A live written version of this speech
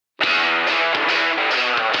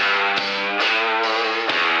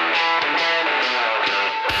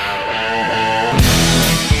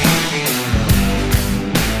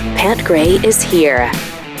Gray is here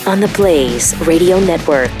on the Blaze Radio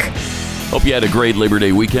Network. Hope you had a great Labor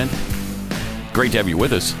Day weekend. Great to have you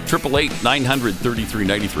with us.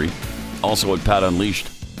 888-900-3393. Also at Pat Unleashed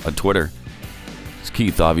on Twitter.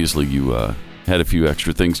 Keith, obviously you had a few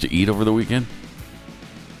extra things to eat over the weekend.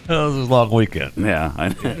 Oh, it was a long weekend. Yeah,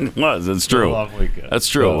 it was. That's true. A long weekend. That's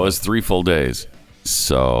true. It was 3 full days.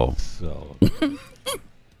 So.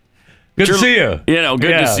 Good to see you. Good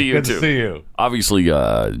to see you, good too. to see you. Obviously,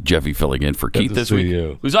 Jeffy filling in for Keith this week.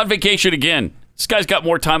 You. Who's on vacation again. This guy's got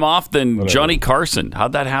more time off than Whatever. Johnny Carson.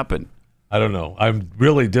 How'd that happen? I don't know. I'm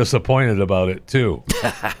really disappointed about it, too.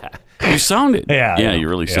 You sounded. Yeah, you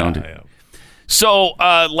really sounded. Yeah. So,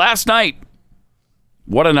 last night,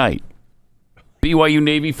 what a night. BYU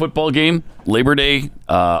Navy football game, Labor Day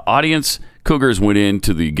audience. Cougars went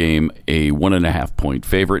into the game a 1.5 point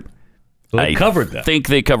favorite. So they covered that. I think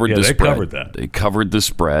they covered the spread. They covered that. They covered the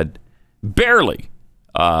spread. Barely.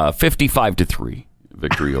 55-3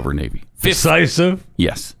 victory over Navy. Decisive.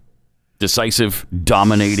 Yes. Decisive,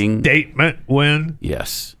 dominating. Statement win.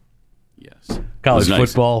 Yes. College It was nice.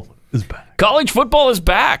 football is back. College football is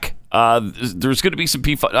back. There's going to be some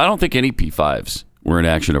P5. I don't think any P5s were in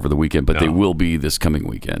action over the weekend, but they will be this coming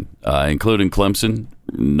weekend, including Clemson,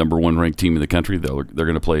 number 1 ranked team in the country. They're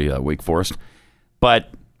going to play Wake Forest.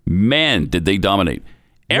 But, man, did they dominate.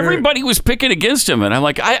 Everybody was picking against him, and I'm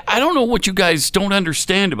like, I don't know what you guys don't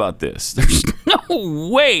understand about this. There's no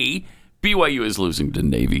way BYU is losing to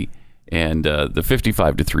Navy. And the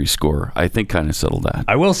 55-3 score, I think, kind of settled that.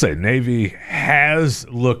 I will say, Navy has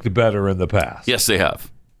looked better in the past. Yes, they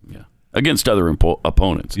have. Yeah, against other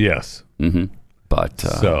opponents. Yes. Mm-hmm. But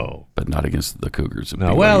not against the Cougars.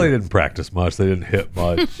 No, well, they didn't practice much. They didn't hit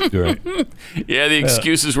much. Yeah, the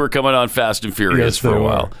excuses were coming on fast and furious for a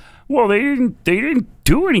while. Well, they didn't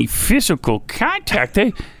do any physical contact.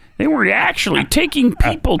 They were actually taking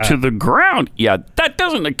people to the ground. Yeah, that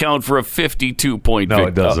doesn't account for a 52-point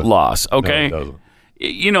loss, okay? No,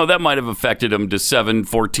 it doesn't. That might have affected them to 7,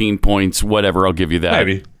 14 points, whatever. I'll give you that.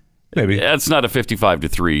 Maybe. That's not a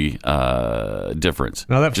 55-3 difference.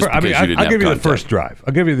 No, I'll give you the first drive.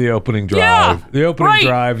 I'll give you the opening drive. Yeah, the opening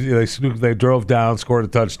drive, they drove down, scored a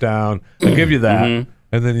touchdown. I'll give you that. Mm-hmm.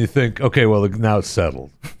 And then you think, okay, well, now it's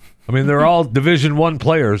settled. I mean, they're all Division I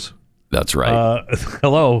players. That's right.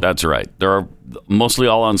 Hello. That's right. They're mostly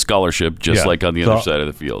all on scholarship, just like on the other side of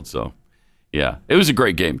the field. So, yeah, it was a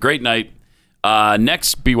great game. Great night.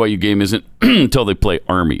 Next BYU game isn't until they play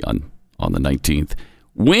Army on the 19th.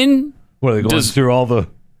 When? What are they going through all the?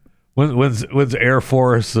 When's Air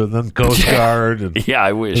Force and then Coast Guard? And,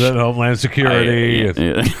 I wish. And then Homeland Security.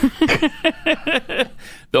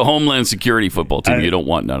 The Homeland Security football team. You don't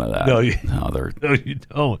want none of that. No, you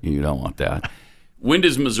don't. You don't want that. When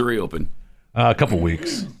does Missouri open? A couple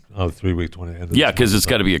weeks. 3 week 20. Yeah, because it's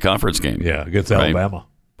got to be a conference game. Yeah, against Alabama.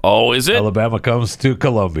 Oh, is it? Alabama comes to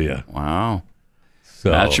Columbia. Wow.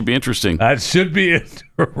 So that should be interesting. That should be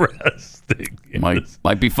interesting. Yes.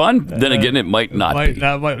 Might be fun. Then again, it might not be.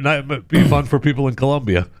 Might not be fun for people in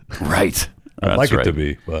Columbia. Right. I'd like it to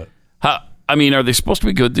be, but are they supposed to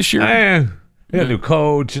be good this year? New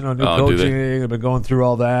coach, new coaching. They've been going through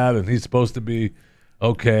all that, and he's supposed to be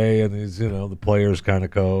okay, and he's the players kind of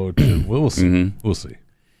coach. And we'll see. Mm-hmm. We'll see.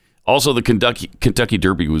 Also, the Kentucky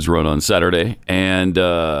Derby was run on Saturday, and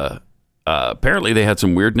apparently they had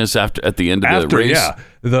some weirdness at the end of the race. Yeah,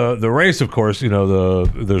 the race, of course. There's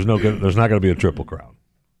not going to be a Triple Crown.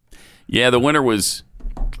 Yeah, the winner was.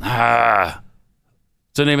 What's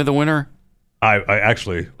the name of the winner? I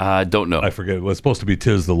actually don't know. I forget. It was supposed to be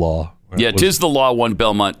Tiz the Law. Right? Yeah, Tiz the Law won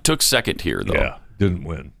Belmont. Took second here though. Yeah, didn't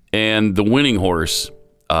win. And the winning horse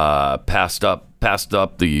passed up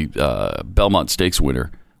the Belmont Stakes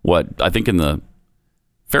winner. I think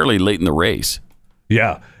fairly late in the race.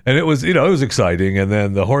 Yeah, and it was exciting, and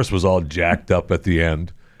then the horse was all jacked up at the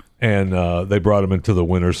end, and they brought him into the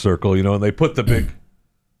winner's circle, and they put the big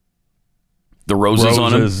roses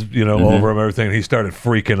on him, over him, everything. He started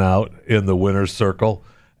freaking out in the winner's circle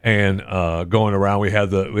and going around. We have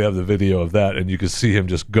the video of that, and you could see him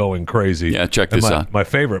just going crazy. Yeah, check this out. My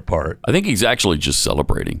favorite part. I think he's actually just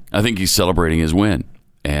celebrating. I think he's celebrating his win,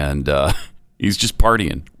 and he's just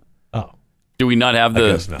partying. Oh, do we not have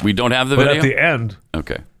the? Not. We don't have the but video. At the end.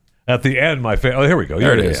 Okay. At the end, my favorite. Oh, here we go.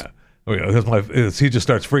 There it is. Yeah. He just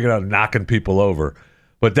starts freaking out and knocking people over.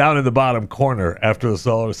 But down in the bottom corner, after this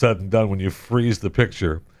all is said and done, when you freeze the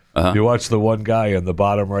picture, you watch the one guy in the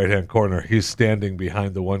bottom right-hand corner. He's standing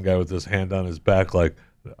behind the one guy with his hand on his back like,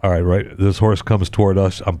 all right, this horse comes toward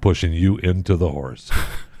us. I'm pushing you into the horse.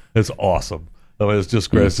 It's awesome. I mean, it's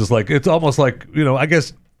just great. It's just like, it's almost like, I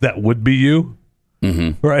guess that would be you.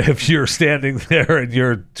 right? If you're standing there and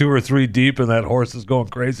you're 2 or 3 deep and that horse is going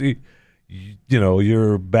crazy,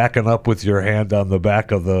 you're backing up with your hand on the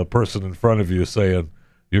back of the person in front of you saying,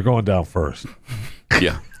 you're going down first.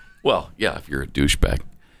 Yeah. Well, yeah, if you're a douchebag.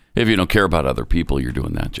 If you don't care about other people, you're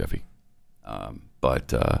doing that, Jeffy.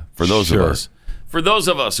 But for those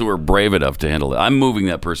of us who are brave enough to handle it, I'm moving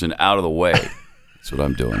that person out of the way. That's what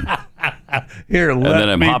I'm doing. Here, and then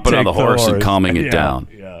I'm hopping on the horse and calming it down.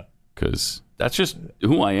 Yeah. Because that's just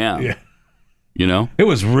who I am. Yeah. It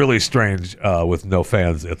was really strange with no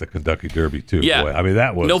fans at the Kentucky Derby, too. Yeah. Boy. I mean,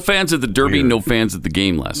 that was no fans at the Derby, weird. No fans at the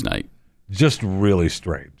game last night. Just really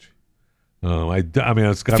strange. I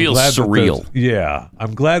mean, feels surreal.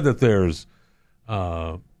 I'm glad that there's,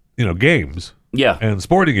 games. Yeah. And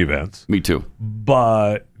sporting events. Me too.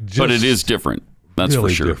 But it is different. That's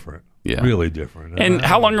really for sure. Different. Yeah. Really different. And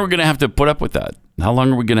how long are we going to have to put up with that? How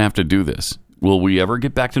long are we going to have to do this? Will we ever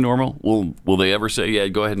get back to normal? Will they ever say, yeah,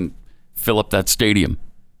 go ahead and fill up that stadium?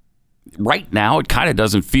 Right now, it kind of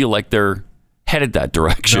doesn't feel like they're headed that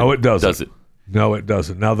direction. No, it doesn't. Does it? No, it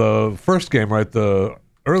doesn't. Now, the first game, right, the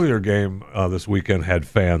earlier game this weekend had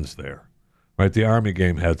fans there. Right, the Army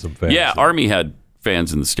game had some fans. Yeah, there. Army had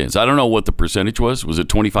fans in the stands. I don't know what the percentage was. Was it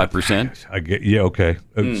 25%? Yeah, okay.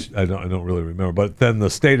 I don't really remember. But then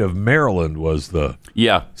the state of Maryland was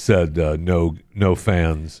said no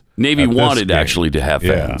fans. Navy wanted actually to have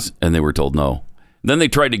fans, and they were told no. Then they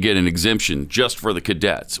tried to get an exemption just for the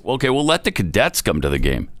cadets. Okay, well, let the cadets come to the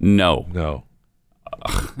game. No.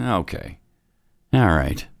 Okay. All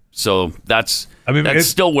right. So that's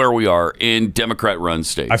still where we are in Democrat-run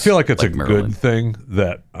states. I feel like it's a Maryland. good thing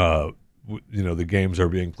that the games are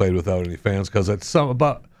being played without any fans, because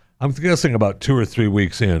I'm guessing about 2 or 3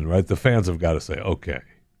 weeks in, right? The fans have got to say, okay,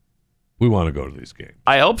 we want to go to these games.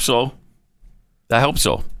 I hope so. I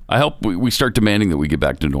hope we start demanding that we get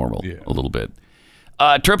back to normal a little bit.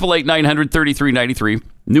 888-900-3393.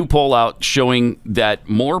 New poll out showing that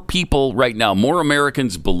more people right now, more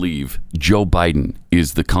Americans believe Joe Biden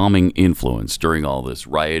is the calming influence during all this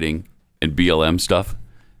rioting and BLM stuff.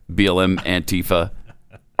 BLM Antifa.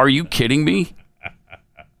 Are you kidding me?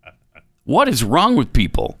 What is wrong with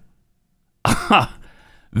people?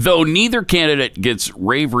 Though neither candidate gets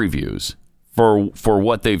rave reviews for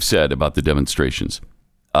what they've said about the demonstrations,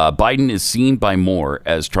 Biden is seen by more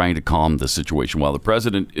as trying to calm the situation, while the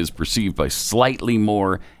president is perceived by slightly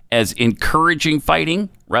more as encouraging fighting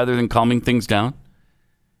rather than calming things down.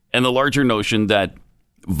 And the larger notion that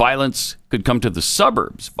violence could come to the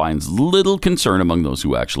suburbs finds little concern among those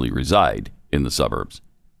who actually reside in the suburbs.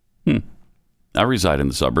 I reside in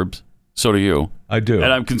the suburbs. So do you. I do.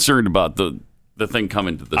 And I'm concerned about the thing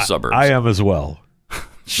coming to the suburbs. I am as well.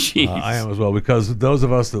 Jeez. I am as well, because those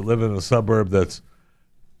of us that live in a suburb that's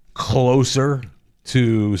closer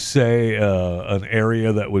to, say, an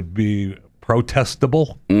area that would be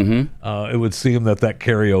protestable, it would seem that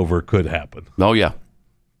carryover could happen. Oh, yeah,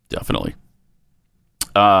 definitely.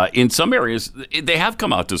 In some areas, they have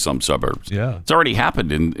come out to some suburbs. Yeah. It's already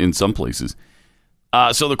happened in some places.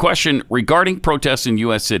 So the question regarding protests in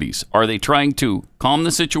U.S. cities, are they trying to calm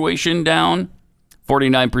the situation down?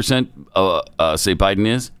 49% say Biden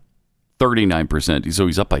is. 39%. So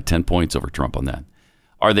he's up by 10 points over Trump on that.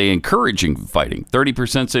 Are they encouraging fighting?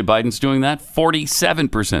 30% say Biden's doing that.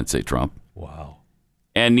 47% say Trump. Wow.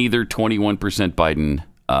 And neither 21% Biden,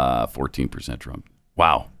 14% Trump.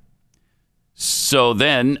 Wow. So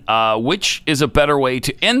then, which is a better way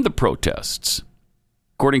to end the protests?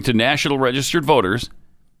 According to National Registered Voters,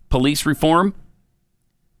 police reform,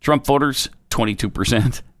 Trump voters,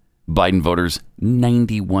 22%. Biden voters,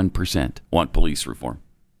 91% want police reform.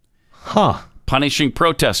 Punishing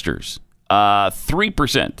protesters,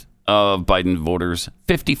 3% of Biden voters,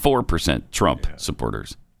 54% Trump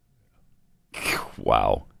supporters.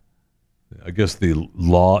 Wow. I guess the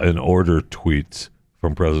law and order tweets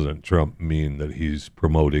from President Trump mean that he's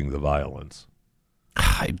promoting the violence.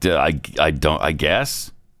 I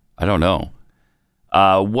guess. I don't know.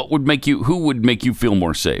 Who would make you feel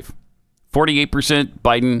more safe? 48%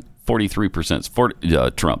 Biden,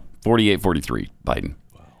 43% Trump. 48-43 Biden.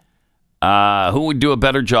 Wow. Who would do a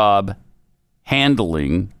better job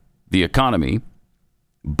handling the economy?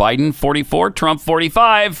 Biden 44, Trump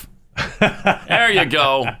 45. There you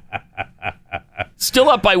go. Still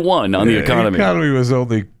up by 1 on the economy. The economy was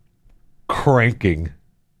only cranking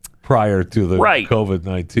prior to the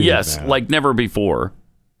COVID-19. Yes, like never before.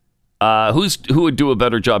 Who would do a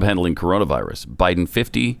better job handling coronavirus? Biden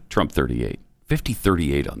 50, Trump 38.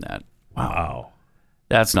 50-38 on that. Wow.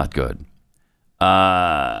 That's not good.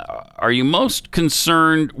 Are you most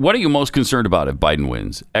concerned? What are you most concerned about if Biden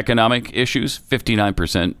wins? Economic issues,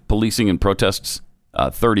 59%. Policing and protests,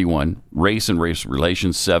 31. Race and race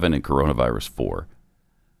relations, 7. And coronavirus,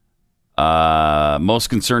 4. Most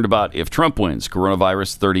concerned about if Trump wins,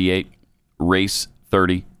 coronavirus, 38. Race,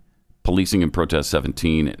 30. Policing and protests,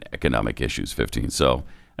 17. And economic issues, 15. So,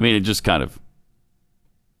 I mean, it just kind of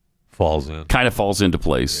falls into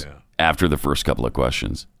place after the first couple of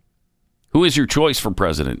questions. Who is your choice for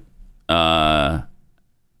president?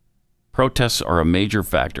 Protests are a major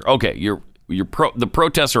factor. Okay, the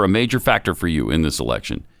protests are a major factor for you in this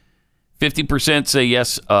election. 50% say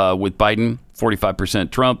yes with Biden, 45%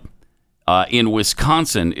 Trump. In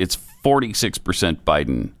Wisconsin, it's 46%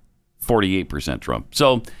 Biden, 48% Trump.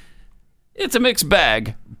 So it's a mixed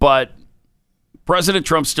bag, but President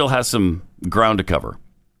Trump still has some ground to cover,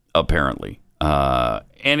 apparently.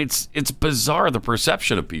 And it's bizarre, the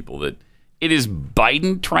perception of people that it is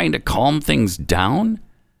Biden trying to calm things down.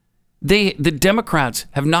 The Democrats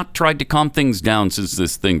have not tried to calm things down since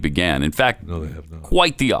this thing began. In fact, no, they have not.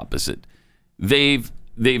 Quite the opposite. They've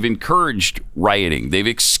encouraged rioting. They've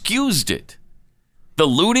excused it. The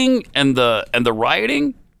looting and the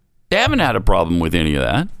rioting, they haven't had a problem with any of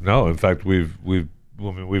that. No, in fact, we've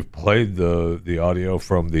played the audio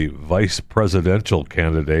from the vice presidential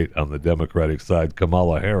candidate on the Democratic side,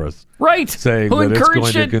 Kamala Harris, right, saying that it's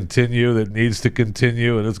going to continue, that needs to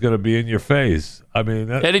continue, and it's going to be in your face. I mean,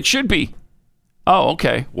 and it should be. Oh,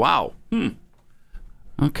 okay. Wow.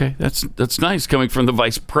 Okay, that's nice coming from the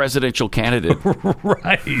vice presidential candidate.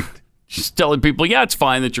 Right. She's telling people, yeah, it's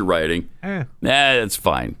fine that you're rioting. It's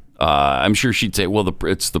fine. I'm sure she'd say, well,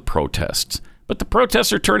 it's the protests. But the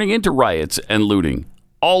protests are turning into riots and looting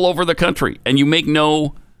all over the country. And they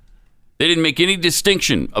didn't make any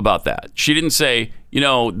distinction about that. She didn't say,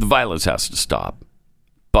 the violence has to stop.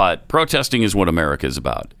 But protesting is what America is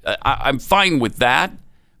about. I'm fine with that.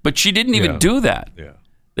 But she didn't even do that. Yeah.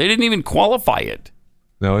 They didn't even qualify it.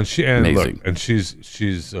 No, and amazing. Look, and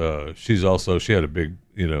she's also, she had a big,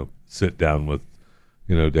 sit down with,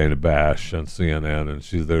 Dana Bash on CNN, and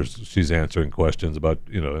she's answering questions about,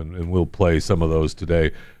 and we'll play some of those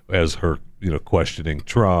today as her, questioning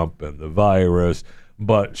Trump and the virus.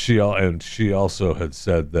 But she also had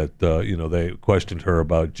said that, they questioned her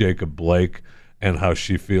about Jacob Blake and how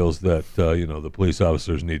she feels that, the police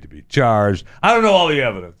officers need to be charged. I don't know all the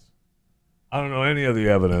evidence. I don't know any of the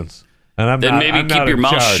evidence. And I'm keep your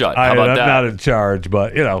mouth shut. How about that? I'm not in charge,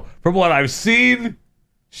 but, from what I've seen,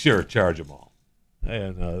 sure, charge them all.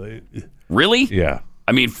 And really? Yeah.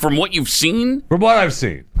 I mean, from what you've seen? From what I've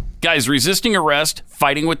seen. Guys resisting arrest,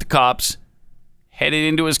 fighting with the cops, headed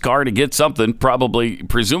into his car to get something,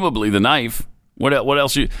 presumably the knife. What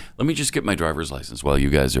else? Let me just get my driver's license while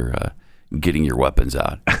you guys are getting your weapons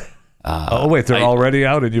out. Wait, they're already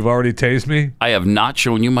out and you've already tased me? I have not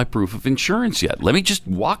shown you my proof of insurance yet. Let me just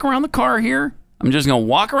walk around the car here. I'm just going to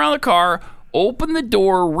walk around the car, open the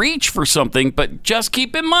door, reach for something, but just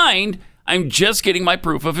keep in mind, I'm just getting my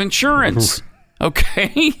proof of insurance.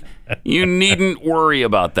 Okay? You needn't worry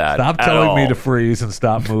about that. Stop telling me to freeze and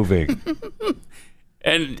stop moving.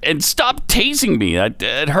 and stop tasing me.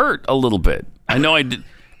 It hurt a little bit. I know it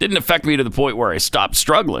didn't affect me to the point where I stopped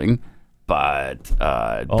struggling, but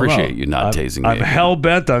appreciate you not tasing me. I'm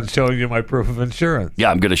hell-bent on showing you my proof of insurance. Yeah,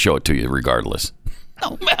 I'm going to show it to you regardless.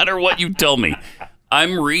 No matter what you tell me.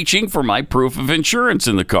 I'm reaching for my proof of insurance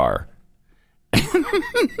in the car.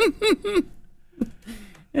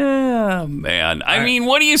 Yeah, man. I mean,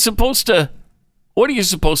 what are you supposed to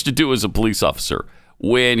do as a police officer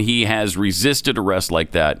when he has resisted arrest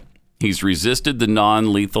like that? He's resisted the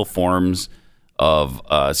non-lethal forms of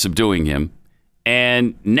subduing him,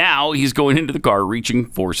 and now he's going into the car reaching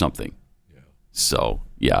for something. Yeah. So,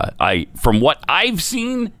 yeah, from what I've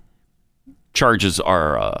seen, charges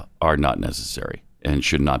are not necessary and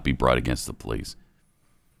should not be brought against the police.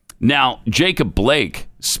 Now, Jacob Blake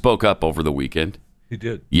spoke up over the weekend. He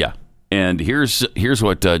did. Yeah. And here's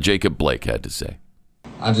what Jacob Blake had to say.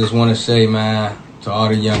 I just want to say, man, to all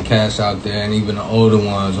the young cats out there and even the older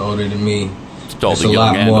ones, older than me, there's a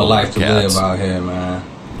lot more life to live out here, man.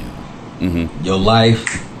 Yeah. Mm-hmm. Your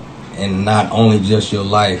life, and not only just your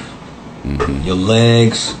life, your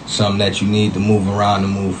legs, something that you need to move around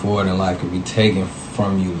and move forward in life, can be taken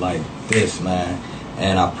from you like this, man.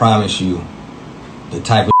 And I promise you, the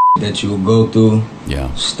type of that you will go through.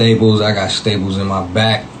 Yeah. Staples. I got staples in my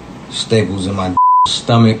back, staples in my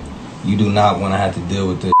stomach. You do not want to have to deal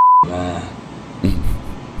with this, man.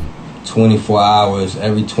 24 hours,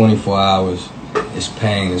 every 24 hours, it's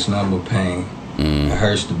pain. It's nothing but pain. It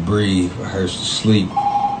hurts to breathe. It hurts to sleep.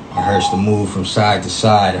 It hurts to move from side to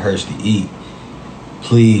side. It hurts to eat.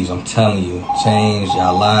 Please, I'm telling you, change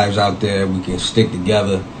our lives out there. We can stick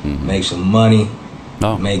together, make some money,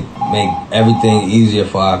 make everything easier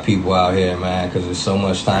for our people out here, man, because there's so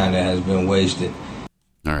much time that has been wasted.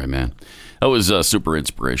 All right, man. That was super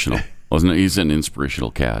inspirational, wasn't it? He's an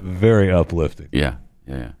inspirational cat. Very uplifting. Yeah.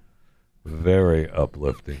 Very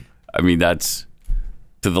uplifting. I mean, that's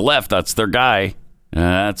to the left. That's their guy.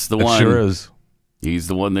 That's the one. It sure is. He's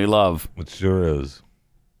the one they love. It sure is.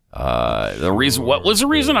 The reason. What was the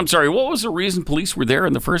reason? I'm sorry. What was the reason police were there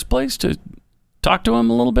in the first place? To talk to him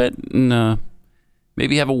a little bit and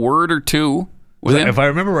maybe have a word or two with him? If I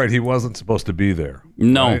remember right, he wasn't supposed to be there.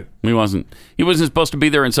 No, right? He wasn't. He wasn't supposed to be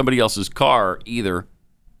there in somebody else's car either,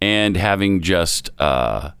 and having just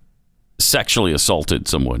sexually assaulted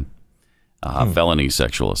someone, felony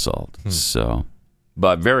sexual assault. So,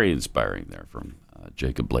 but very inspiring there from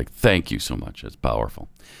Jacob Blake. Thank you so much. That's powerful.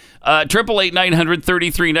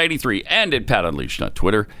 888-900-3393 and at Pat Unleashed on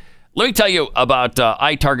Twitter. Let me tell you about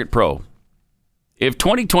iTarget Pro. If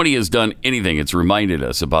 2020 has done anything, it's reminded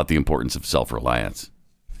us about the importance of self-reliance.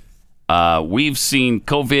 We've seen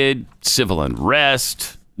COVID, civil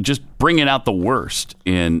unrest, just bringing out the worst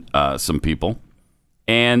in some people.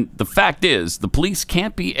 And the fact is, the police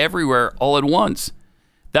can't be everywhere all at once.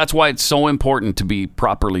 That's why it's so important to be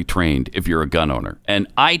properly trained if you're a gun owner.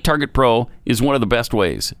 And iTarget Pro is one of the best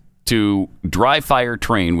ways to dry fire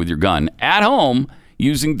train with your gun at home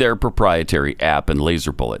using their proprietary app and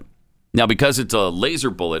laser bullet. Now, because it's a laser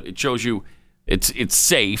bullet, it shows you it's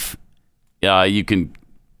safe. You can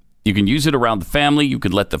use it around the family. You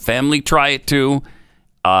can let the family try it too.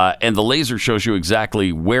 And the laser shows you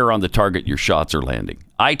exactly where on the target your shots are landing.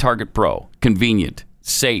 iTarget Pro, convenient,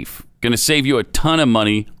 safe, going to save you a ton of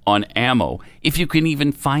money on ammo if you can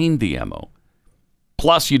even find the ammo.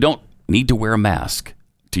 Plus, you don't need to wear a mask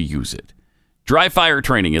to use it. Dry fire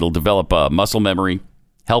training, it'll develop muscle memory,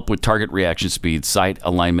 help with target reaction speed, sight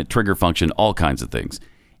alignment, trigger function, all kinds of things.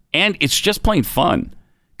 And it's just plain fun.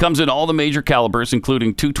 Comes in all the major calibers,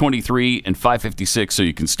 including .223 and .556, so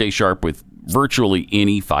you can stay sharp with virtually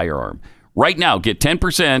any firearm. Right now, get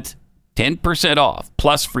 10% off,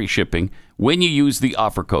 plus free shipping when you use the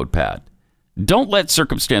offer code PAT. Don't let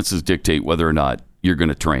circumstances dictate whether or not you're going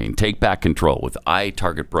to train. Take back control with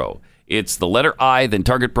iTarget Pro. It's the letter I, then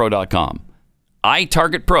targetpro.com.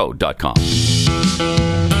 iTargetPro.com.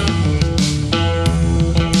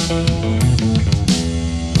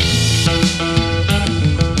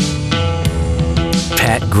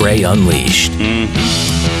 Pat Gray Unleashed.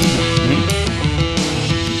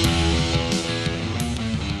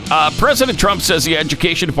 President Trump says the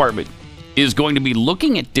Education Department is going to be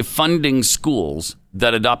looking at defunding schools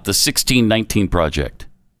that adopt the 1619 Project.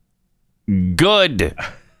 Good.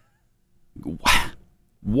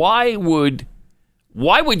 Why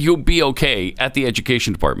would you be okay at the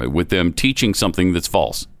Education Department with them teaching something that's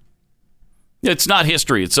false? It's not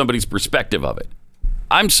history. It's somebody's perspective of it.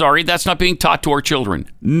 I'm sorry, that's not being taught to our children.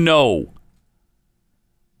 No.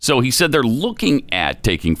 So he said they're looking at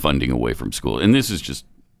taking funding away from school. And this is just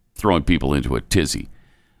throwing people into a tizzy.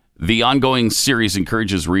 The ongoing series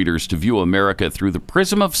encourages readers to view America through the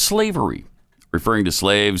prism of slavery, referring to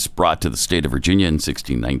slaves brought to the state of Virginia in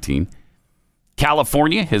 1619.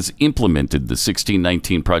 California has implemented the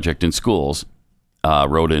 1619 Project in schools,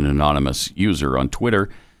 wrote an anonymous user on Twitter.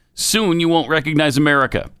 Soon you won't recognize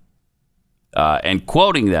America. And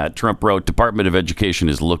quoting that, Trump wrote, Department of Education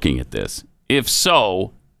is looking at this. If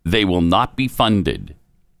so, they will not be funded.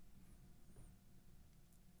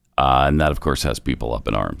 And that, of course, has people up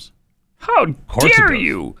in arms. How dare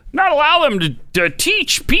you not allow them to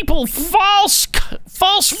teach people false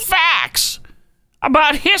facts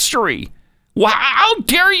about history? How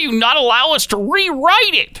dare you not allow us to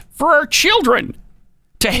rewrite it for our children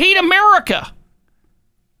to hate America?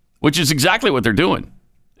 Which is exactly what they're doing.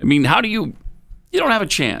 I mean, you don't have a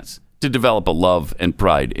chance to develop a love and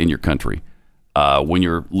pride in your country when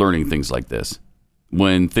you're learning things like this,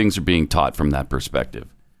 when things are being taught from that perspective.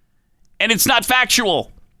 And it's not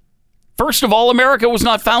factual. First of all, America was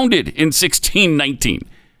not founded in 1619.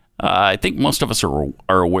 I think most of us are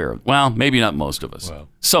aware of. Well, maybe not most of us. Wow.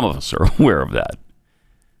 Some of us are aware of that.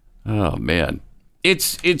 Oh man,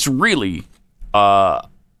 it's really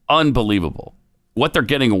unbelievable what they're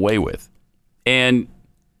getting away with. And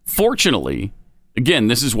fortunately, again,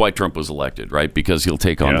 this is why Trump was elected, right? Because he'll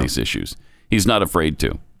take on these issues. He's not afraid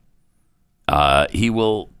to. He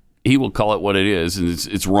will call it what it is, and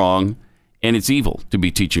it's wrong, and it's evil to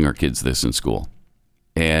be teaching our kids this in school.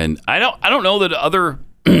 And I don't know that other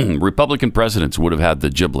Republican presidents would have had the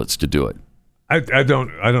giblets to do it. I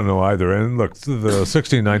don't know either. And look, the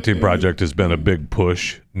 1619 Project has been a big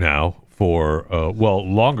push now for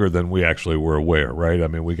longer than we actually were aware, right? I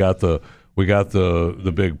mean, we got the we got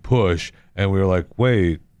the big push, and we were like,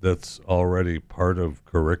 wait, that's already part of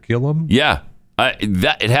curriculum? Yeah,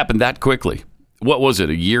 it happened that quickly. What was it,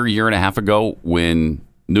 a year and a half ago when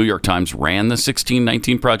New York Times ran the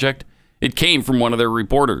 1619 Project? It came from one of their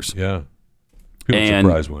reporters. Yeah. Pulitzer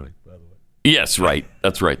Prize winning, by the way. Yes, right.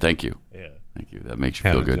 That's right. Thank you. Yeah. Thank you. That makes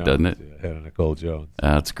you feel good, Jones, doesn't it? Yeah, Hannah Nicole Jones.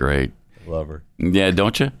 That's great. Love her. Yeah,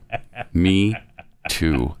 don't you? Me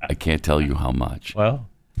too. I can't tell you how much. Well.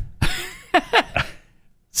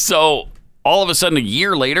 So all of a sudden, a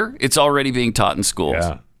year later, it's already being taught in schools.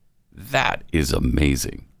 Yeah. That is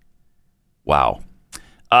amazing. Wow.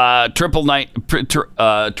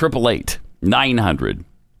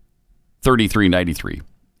 888-900-3393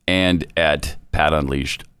 and at Pat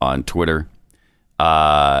Unleashed on Twitter.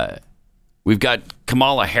 We've got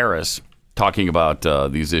Kamala Harris talking about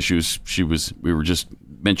these issues. We were just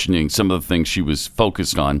mentioning some of the things she was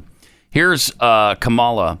focused on. Here's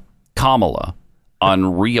Kamala on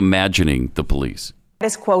reimagining the police.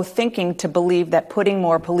 Status quo thinking to believe that putting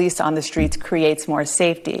more police on the streets creates more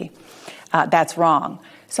safety. That's wrong.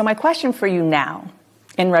 So my question for you now,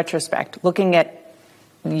 in retrospect, looking at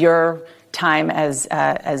your time as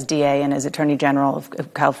DA and as Attorney General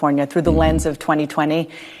of California through the lens of 2020,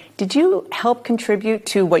 did you help contribute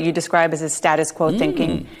to what you describe as a status quo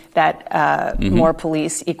thinking that more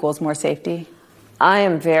police equals more safety? I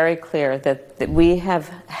am very clear that we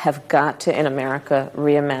have got to, in America,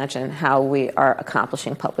 reimagine how we are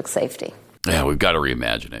accomplishing public safety. Yeah, we've got to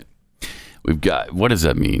reimagine it. What does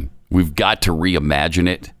that mean? We've got to reimagine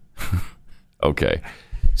it? Okay.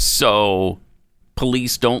 So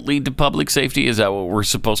police don't lead to public safety? Is that what we're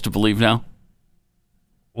supposed to believe now?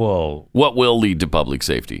 Well, what will lead to public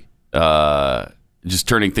safety? Just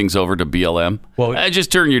turning things over to BLM? Well,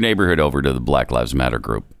 just turn your neighborhood over to the Black Lives Matter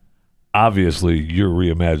group. Obviously, you're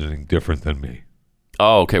reimagining different than me.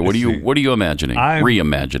 Oh, okay. What are you imagining?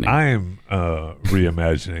 Reimagining. I'm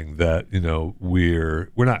reimagining that we're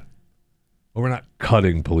not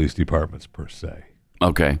cutting police departments per se.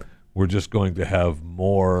 Okay. We're just going to have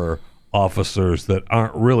more officers that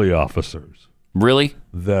aren't really officers. Really?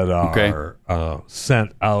 That are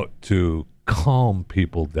sent out to calm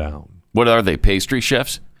people down. What are they? Pastry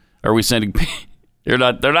chefs? Are we sending? They're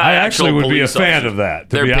not. I actually would be a fan of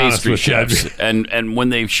that. They're pastry chefs, and when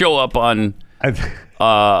they show up and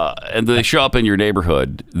they show up in your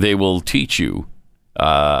neighborhood, they will teach you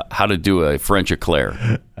how to do a French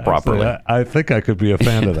eclair properly. I think I could be a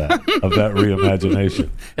fan of that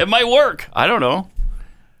reimagination. It might work. I don't know.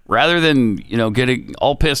 Rather than getting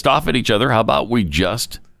all pissed off at each other, how about we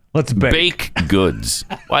just let's bake goods?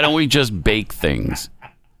 Why don't we just bake things?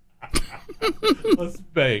 Let's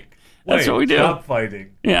bake. That's what we do. Stop fighting.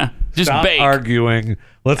 Yeah, just stop bake. Arguing.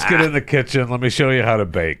 Let's get in the kitchen. Let me show you how to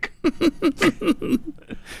bake.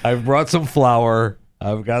 I've brought some flour.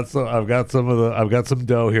 I've got some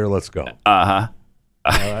dough here. Let's go.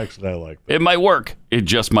 Actually, I like that. It might work. It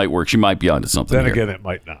just might work. She might be onto something. Then here. Again, it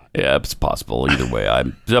might not. Yeah, it's possible. Either way,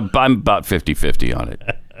 I'm about 50-50 on it.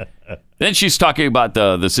 Then she's talking about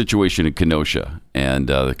the situation in Kenosha and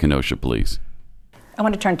the Kenosha police. I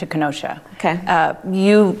want to turn to Kenosha. Okay.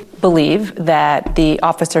 You believe that the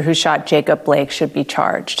officer who shot Jacob Blake should be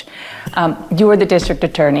charged. You were the district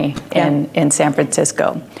attorney in San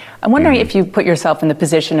Francisco. I'm wondering if you put yourself in the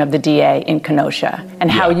position of the DA in Kenosha and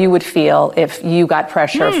how you would feel if you got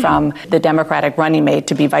pressure from the Democratic running mate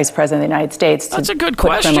to be vice president of the United States to put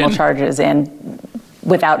criminal charges in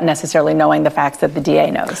without necessarily knowing the facts that the DA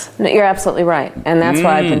knows. No, you're absolutely right. And that's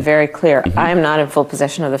why I've been very clear. I am not in full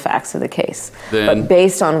possession of the facts of the case. But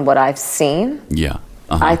based on what I've seen,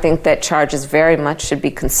 I think that charges very much should be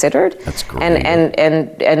considered. That's great.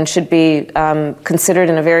 And should be considered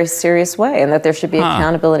in a very serious way, and that there should be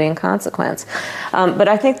accountability and consequence. But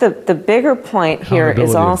I think the bigger point here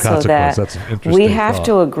is also that we have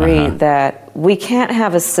to agree that we can't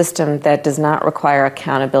have a system that does not require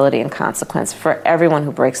accountability and consequence for everyone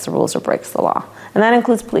who breaks the rules or breaks the law. And that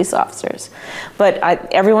includes police officers. But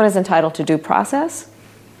everyone is entitled to due process.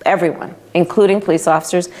 Everyone, including police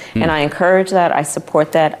officers, and I encourage that. I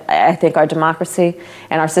support that. I think our democracy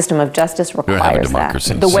and our system of justice requires that.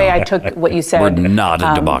 The way I took what you said, we're not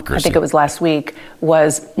a democracy. I think it was last week,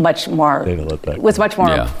 was much more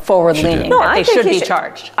forward-leaning. No, that they should be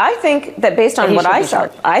charged. I think that based on what I saw,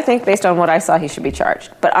 he should be charged.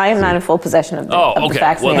 But I am not in full possession of the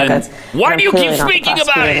facts and the evidence. Why do you keep speaking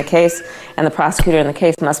about it? In the case, and the prosecutor in the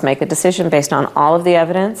case must make a decision based on all of the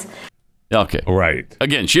evidence. Okay. Right.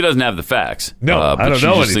 Again, she doesn't have the facts. No, I don't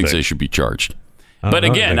know anything. She just thinks they should be charged. But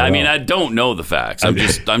again, I don't know the facts.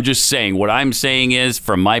 I'm just saying what I'm saying is,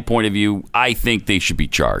 from my point of view, I think they should be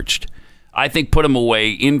charged. I think put them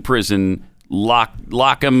away in prison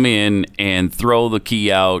lock them in and throw the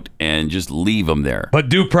key out and just leave them there. But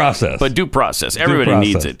due process. Everybody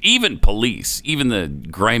needs it. Even police, even the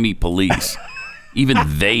grimy police, even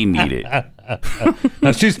they need it.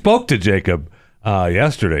 Now, she spoke to Jacob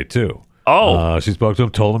yesterday, too. Oh. She spoke to him,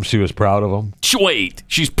 told him she was proud of him. Wait,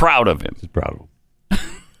 she's proud of him. She's proud of him.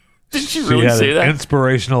 Did she really say that? An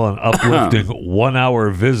inspirational and uplifting 1-hour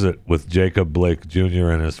visit with Jacob Blake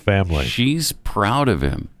Jr. and his family. She's proud of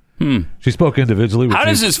him. She spoke individually. How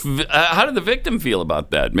did the victim feel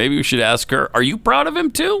about that? Maybe we should ask her. Are you proud of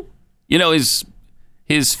him too? You know, his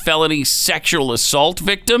felony sexual assault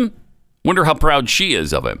victim. Wonder how proud she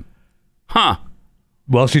is of him. Huh.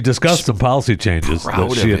 Well, she discussed some policy changes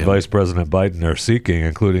that she and Vice President Biden are seeking,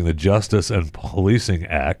 including the Justice and Policing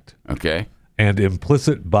Act. Okay. And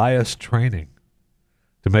implicit bias training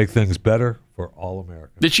to make things better for all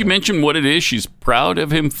Americans. Did she mention what it is she's proud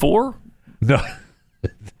of him for? No.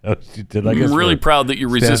 No, she did. I guess I'm really proud that you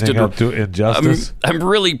resisted up to injustice. I'm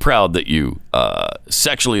really proud that you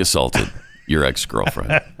sexually assaulted your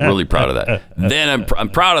ex-girlfriend. Really proud of that. Then I'm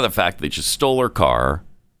proud of the fact that you stole her car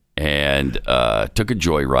and took a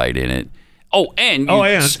joyride in it. And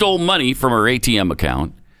you stole money from her ATM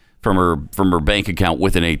account. From her bank account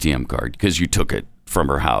with an ATM card because you took it from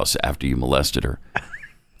her house after you molested her,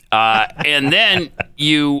 and then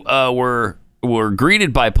you were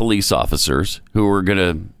greeted by police officers who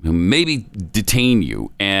maybe detain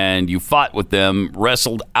you, and you fought with them,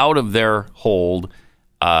 wrestled out of their hold,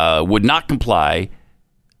 would not comply.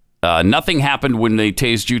 Nothing happened when they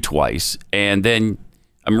tased you twice, and then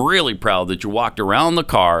I'm really proud that you walked around the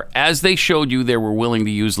car as they showed you they were willing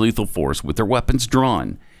to use lethal force with their weapons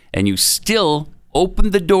drawn. And you still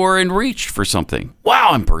opened the door and reached for something. Wow,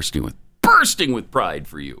 I'm bursting with pride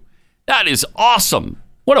for you. That is awesome.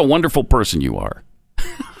 What a wonderful person you are.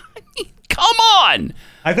 Come on.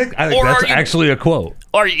 I think that's actually a quote.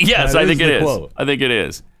 Yes, I think it is. Quote. I think it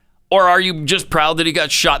is. Or are you just proud that he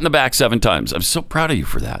got shot in the back 7 times? I'm so proud of you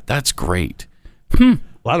for that. That's great. A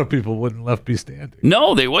lot of people wouldn't left be standing.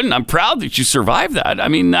 No, they wouldn't. I'm proud that you survived that. I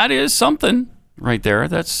mean, that is something right there.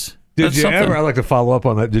 Did you ever, I'd like to follow up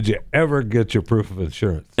on that, did you ever get your proof of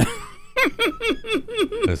insurance?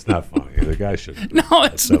 It's not funny. The guy should. No,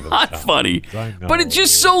 it's not funny. But it's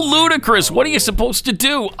just so ludicrous. What are you supposed to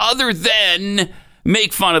do other than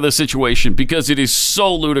make fun of the situation because it is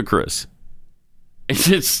so ludicrous? It's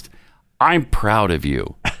just, I'm proud of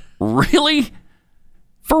you. Really?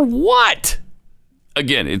 For what?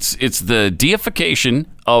 Again, it's the deification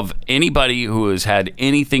of anybody who has had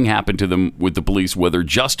anything happen to them with the police, whether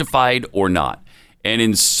justified or not. And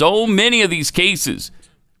in so many of these cases,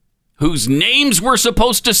 whose names we're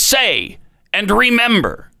supposed to say and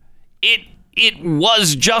remember, it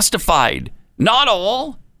was justified. Not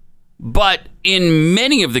all, but in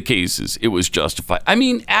many of the cases, it was justified. I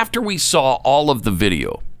mean, after we saw all of the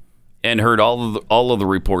video and heard all of the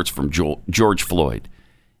reports from George Floyd,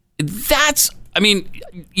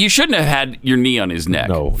 you shouldn't have had your knee on his neck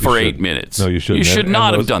for 8 minutes. No, you shouldn't. You should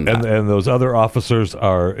not have done that. And those other officers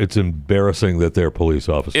it's embarrassing that they're police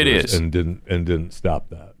officers. It is. And didn't stop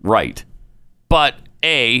that. Right. But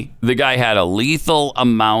the guy had a lethal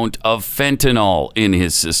amount of fentanyl in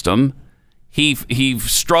his system. He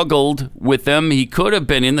struggled with them. He could have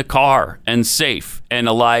been in the car and safe and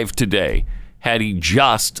alive today had he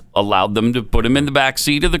just allowed them to put him in the back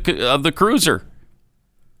seat of the cruiser.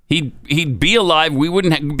 He'd be alive. We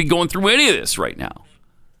wouldn't be going through any of this right now.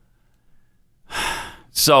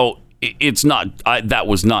 So it's not that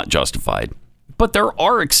was not justified. But there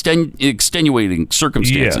are extenuating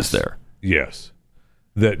circumstances there. Yes,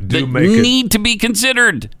 that need to be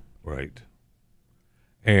considered. Right.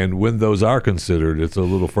 And when those are considered, it's a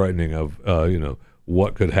little frightening of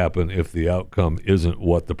what could happen if the outcome isn't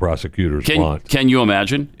what the prosecutors want. Can you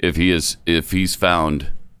imagine if he's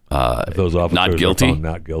found if those officers not guilty? Are found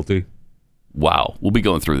not guilty? Wow, we'll be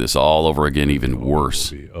going through this all over again, even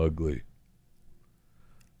worse. It'll be ugly.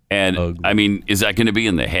 And ugly. I mean, is that going to be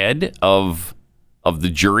in the head of the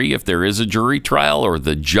jury if there is a jury trial, or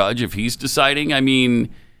the judge if he's deciding? I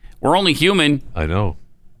mean, we're only human. I know.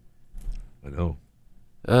 I'm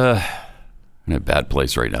in a bad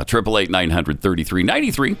place right now.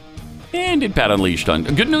 888-900-3393. And it Pat Unleashed on.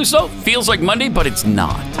 Good news though, feels like Monday, but it's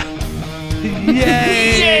not.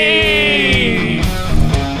 Yay! Yay!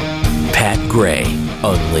 Pat Gray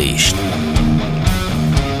Unleashed.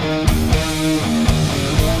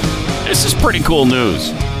 This is pretty cool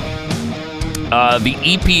news. The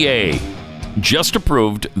EPA just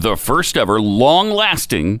approved the first ever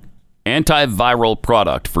long-lasting antiviral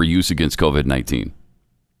product for use against COVID-19.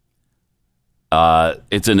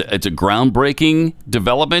 It's a groundbreaking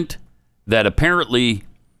development that apparently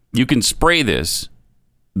you can spray this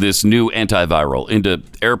new antiviral into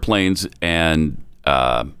airplanes and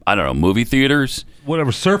I don't know, movie theaters,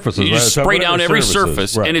 whatever surfaces. You just spray down every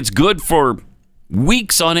surface, and it's good for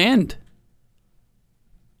weeks on end.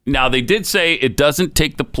 Now, they did say it doesn't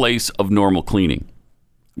take the place of normal cleaning.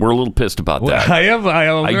 We're a little pissed about that. I am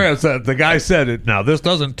aware that the guy said it. Now, this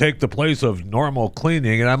doesn't take the place of normal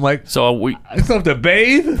cleaning, and I'm like, I still have to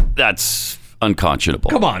bathe? That's unconscionable.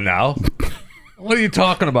 Come on now. What are you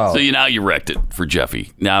talking about? So now you wrecked it for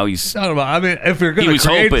Jeffy. Now he's... I mean, if you're going to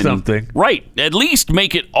create something... Right. At least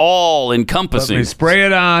make it all encompassing. Let me spray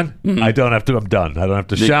it on. Mm-hmm. I don't have to... I'm done. I don't have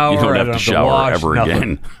to shower. You don't have to shower wash, ever nothing.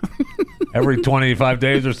 Again. Every 25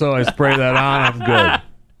 days or so, I spray that on. I'm good.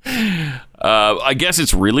 I guess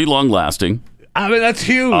it's really long-lasting. I mean, that's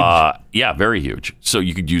huge. Yeah, very huge. So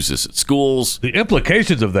you could use this at schools. The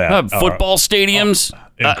implications of that football stadiums,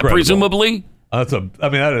 presumably. That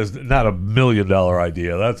is not $1 million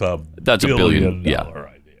idea. That's a billion dollar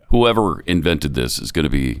idea. Whoever invented this is going to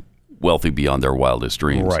be wealthy beyond their wildest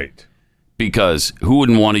dreams. Right. Because who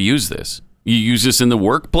wouldn't want to use this? You use this in the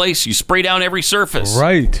workplace, you spray down every surface.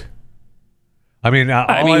 Right. I mean,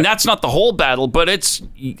 that's not the whole battle, but that's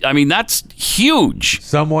huge.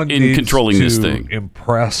 Someone in needs controlling to this thing.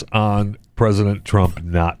 Impress on President Trump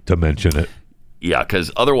not to mention it. Yeah, because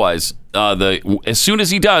otherwise, as soon as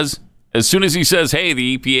he says, "Hey,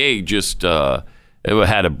 the EPA just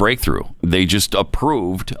had a breakthrough," they just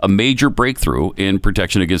approved a major breakthrough in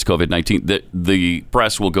protection against COVID-19. The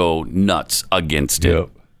press will go nuts against it. Yep.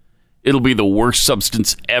 It'll be the worst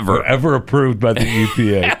substance ever approved by the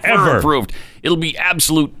EPA. ever approved. It'll be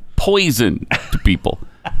absolute poison to people.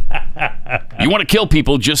 You want to kill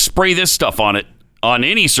people? Just spray this stuff on it on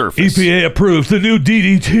any surface. EPA approves the new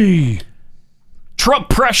DDT. Trump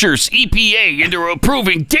pressures EPA into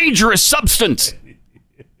approving dangerous substance.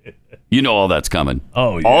 You know all that's coming.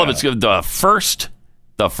 Oh, yeah. All of it's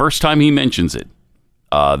the first time he mentions it.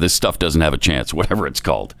 This stuff doesn't have a chance. Whatever it's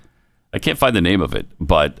called. I can't find the name of it,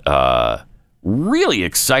 but really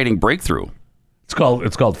exciting breakthrough. It's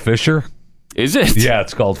called Fisher. Is it? Yeah,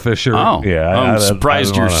 it's called Fisher. Oh, yeah. I'm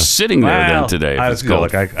surprised you're sitting there then today. It's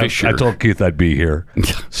called Fisher. I told Keith I'd be here,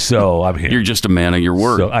 so I'm here. You're just a man of your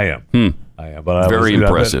word. So I am. I am. But very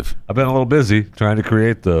impressive. I've been a little busy trying to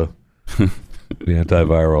create the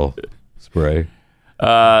antiviral spray.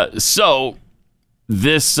 So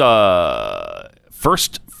this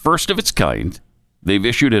first of its kind. They've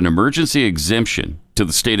issued an emergency exemption to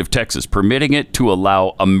the state of Texas, permitting it to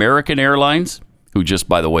allow American Airlines, who just,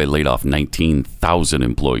 by the way, laid off 19,000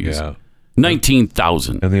 employees. Yeah.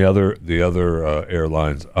 19,000. And the other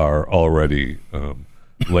airlines are already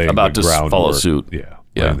laying about the groundwork. To follow suit. Yeah,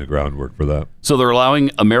 laying the groundwork for that. So they're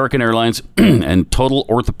allowing American Airlines and Total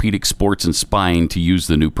Orthopedic Sports and Spine to use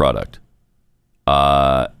the new product.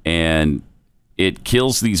 And it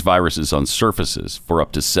kills these viruses on surfaces for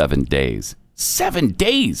up to 7 days. 7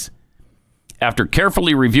 days. After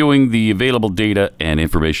carefully reviewing the available data and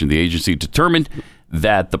information, the agency determined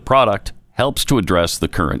that the product helps to address the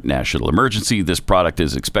current national emergency. This product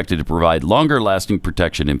is expected to provide longer-lasting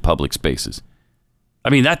protection in public spaces.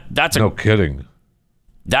 I mean, that's no kidding.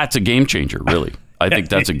 That's a game changer, really. I think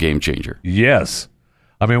that's a game changer. Yes.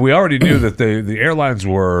 I mean, we already knew that the airlines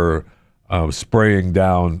were spraying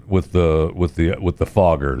down with the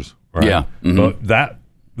foggers, right? Yeah. Mm-hmm. But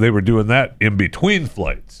they were doing that in between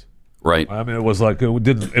flights. Right. I mean, it was like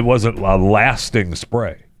it wasn't a lasting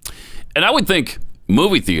spray. And I would think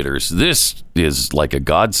movie theaters, this is like a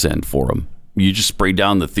godsend for them. You just spray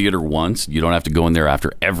down the theater once. You don't have to go in there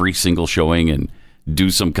after every single showing and do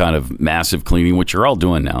some kind of massive cleaning, which you're all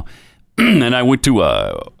doing now. And I went to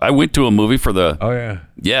a movie for the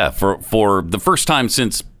for the first time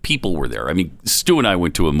since people were there. I mean, Stu and I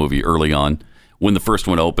went to a movie early on when the first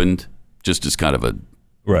one opened, just as kind of a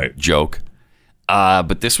joke.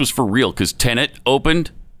 But this was for real because Tenet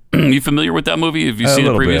opened. You familiar with that movie? Have you seen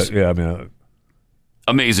it previously? Yeah, I mean,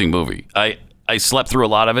 amazing movie. I slept through a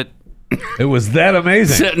lot of it. It was that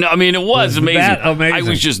amazing. No, I mean, it was amazing. That amazing. I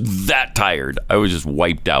was just that tired. I was just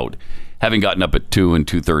wiped out, having gotten up at 2 and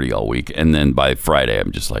 2:30 all week, and then by Friday,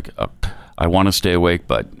 I'm just like, I want to stay awake,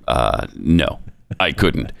 but no, I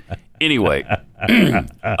couldn't. Anyway,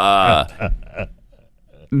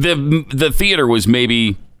 the theater was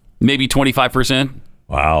maybe 25%.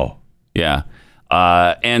 Wow. Yeah,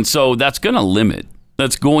 and so that's going to limit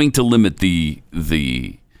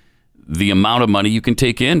the amount of money you can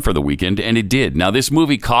take in for the weekend, and it did. Now, this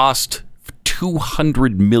movie cost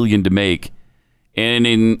 $200 million to make, and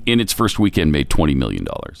in its first weekend made $20 million.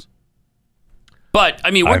 But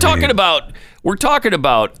I mean, we're talking about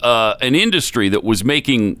an industry that was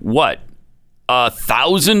making what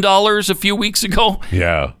 $1,000 a few weeks ago.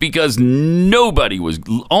 Yeah. Because literally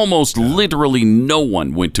no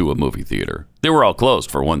one went to a movie theater. They were all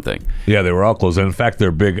closed, for one thing. Yeah, they were all closed. And in fact,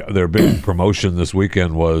 their big promotion this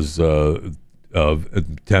weekend was Tenet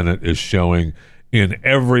is showing in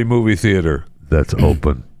every movie theater that's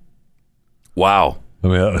open. Wow. I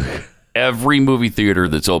mean, every movie theater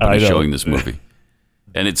that's open is showing this movie.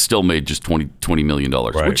 And it still made just $20 million,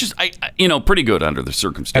 right. Which is, pretty good under the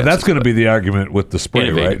circumstances. And that's going to be the argument with the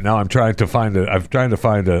spray, right? Now I'm trying to find an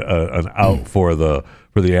out for the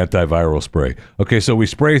antiviral spray. Okay, so we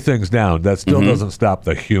spray things down. That still doesn't stop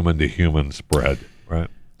the human-to-human spread, right?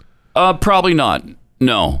 Probably not.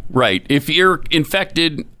 No, right. If you're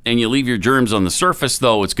infected and you leave your germs on the surface,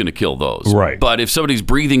 though, it's going to kill those. Right. But if somebody's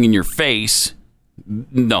breathing in your face,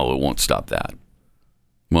 no, it won't stop that.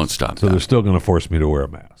 Won't stop so that. They're still going to force me to wear a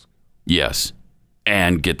mask. Yes.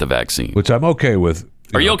 And get the vaccine. Which I'm okay with.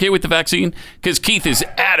 Are you okay with the vaccine? Because Keith is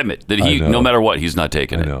adamant that no matter what, he's not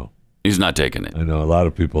taking it. I know. He's not taking it. I know. A lot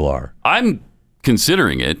of people are. I'm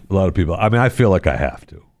considering it. A lot of people. I mean, I feel like I have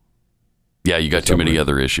to. Yeah, you got too many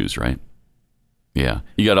other issues, right? Yeah.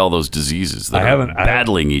 You got all those diseases that are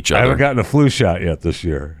battling each other. I haven't gotten a flu shot yet this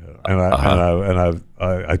year. And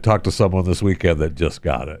I talked to someone this weekend that just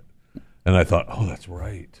got it. And I thought, oh, that's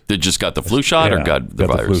right. That just got the flu shot or got the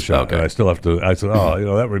virus? The flu shot. Okay. And I still have to, I said,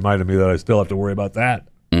 that reminded me that I still have to worry about that.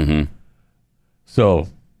 Mm-hmm. So.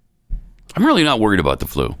 I'm really not worried about the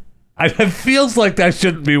flu. It feels like I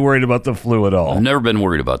shouldn't be worried about the flu at all. I've never been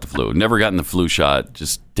worried about the flu. Never gotten the flu shot.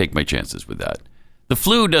 Just take my chances with that. The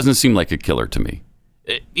flu doesn't seem like a killer to me.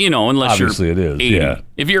 Unless obviously you're 80. It is, yeah.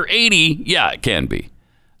 If you're 80, yeah, it can be.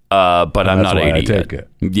 But I'm not 80 I take yet.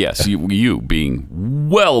 It. Yes, you being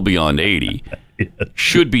well beyond 80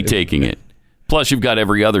 should be taking it. Plus, you've got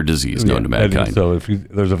every other disease known to mankind. So if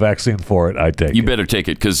there's a vaccine for it, I take it. You better take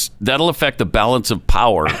it because that'll affect the balance of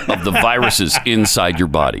power of the viruses inside your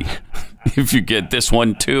body. If you get this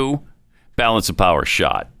one too, balance of power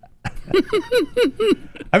shot.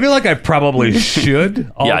 I feel like I probably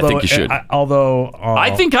should. Yeah, I think you should.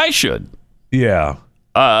 I think I should. Yeah.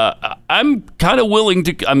 I'm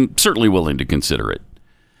certainly willing to consider it.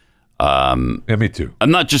 Yeah, me too.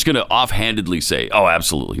 I'm not just going to offhandedly say, "Oh,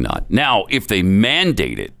 absolutely not." Now, if they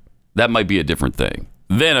mandate it, that might be a different thing.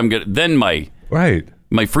 Then my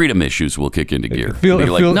freedom issues will kick into gear.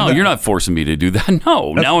 You're not forcing me to do that.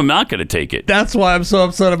 No, now I'm not going to take it. That's why I'm so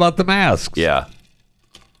upset about the masks. Yeah.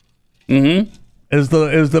 Mm-hmm. Is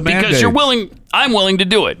the mandate. Because you're willing. I'm willing to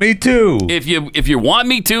do it. Me too. If you want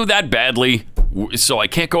me to that badly, so I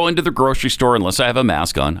can't go into the grocery store unless I have a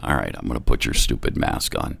mask on. All right, I'm going to put your stupid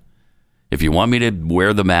mask on. If you want me to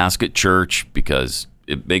wear the mask at church because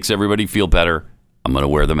it makes everybody feel better, I'm going to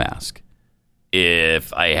wear the mask.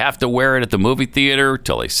 If I have to wear it at the movie theater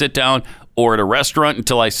till I sit down or at a restaurant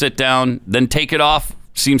until I sit down, then take it off.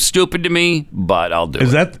 Seems stupid to me, but I'll do it.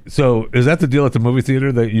 Is that the deal at the movie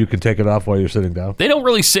theater that you can take it off while you're sitting down? They don't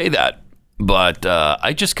really say that, but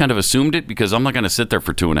I just kind of assumed it because I'm not going to sit there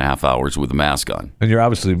for 2.5 hours with a mask on. And you're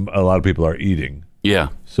obviously, a lot of people are eating. Yeah.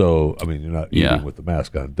 So, I mean, you're not eating with the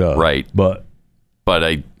mask on, duh. Right. But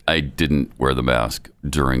I didn't wear the mask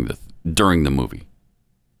during the movie.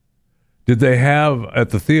 Did they have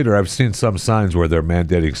at the theater? I've seen some signs where they're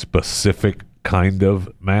mandating specific kind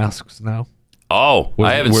of masks now. Oh,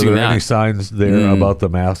 I haven't seen that. Were there any signs there about the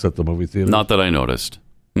masks at the movie theater? Not that I noticed.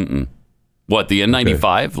 Mm-mm. What, the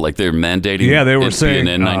N95? Okay. Like they're mandating? Yeah, they were saying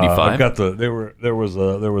N95.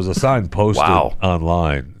 There was a sign posted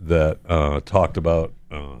online that talked about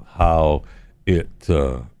how it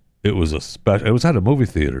was a special. It was at a movie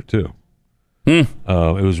theater too. It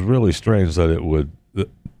was really strange that it would.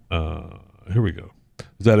 Here we go. It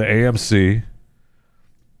was at an AMC.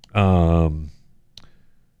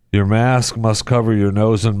 Your mask must cover your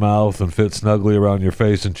nose and mouth and fit snugly around your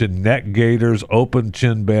face and chin. Neck gaiters, open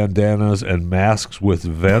chin bandanas, and masks with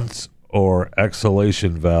vents or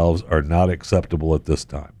exhalation valves are not acceptable at this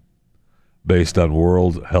time, based on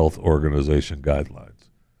World Health Organization guidelines.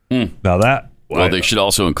 Now they should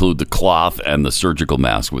also include the cloth and the surgical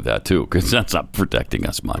mask with that too, because that's not protecting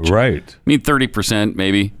us much. Right. I mean, 30%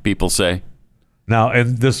 maybe people say. Now,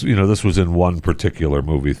 and this was in one particular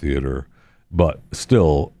movie theater, but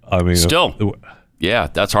still, I mean, yeah,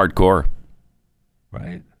 that's hardcore.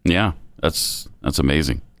 Right. Yeah, that's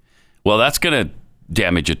amazing. Well, that's going to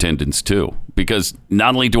damage attendance too, because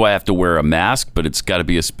not only do I have to wear a mask, but it's got to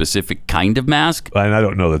be a specific kind of mask. And I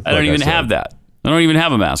don't know that. I don't even have that. I don't even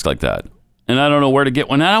have a mask like that. And I don't know where to get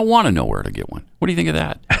one. And I don't want to know where to get one. What do you think of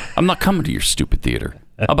that? I'm not coming to your stupid theater.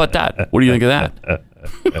 How about that? What do you think of that?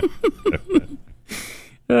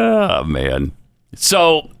 Oh, man.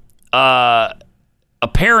 So,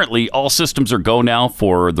 apparently, all systems are go now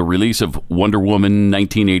for the release of Wonder Woman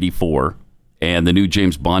 1984 and the new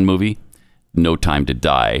James Bond movie, No Time to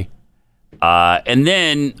Die. And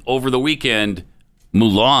then over the weekend,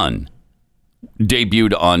 Mulan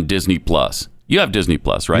debuted on Disney Plus. You have Disney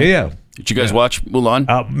Plus, right? Yeah. Did you guys watch Mulan?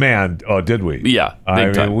 Did we? Yeah,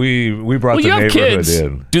 big time. We brought the neighborhood kids.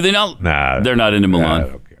 in. Do they not? Nah, they're not into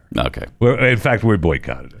Mulan. Nah, I don't care. Okay. In fact, we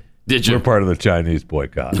boycotted it. Did you? We're part of the Chinese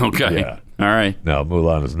boycott. Okay. Yeah. All right. No,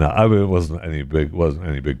 Mulan is not. I mean, it wasn't any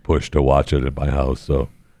big push to watch it at my house, so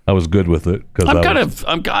I was good with it because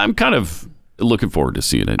I'm kind of looking forward to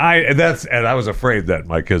seeing it. I was afraid that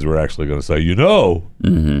my kids were actually going to say,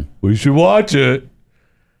 mm-hmm. we should watch it,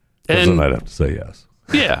 and then I'd have to say yes.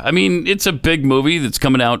 Yeah, I mean, it's a big movie that's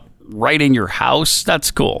coming out right in your house.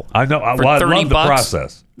 That's cool. I know. I love the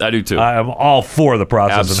process. I do too. I am all for the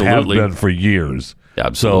process. Absolutely. And have been for years.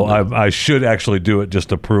 Absolutely. So I should actually do it just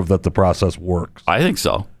to prove that the process works. I think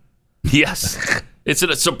so. Yes. It's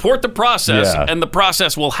to support the process, and the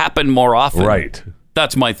process will happen more often. Right.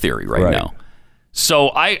 That's my theory right now. So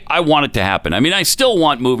I want it to happen. I mean, I still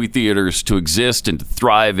want movie theaters to exist and to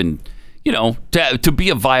thrive and, to be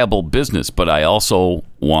a viable business, but I also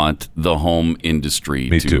want the home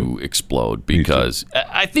industry to explode because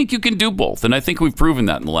I think you can do both, and I think we've proven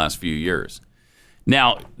that in the last few years.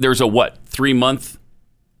 Now, there's a 3-month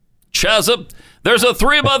chasm? There's a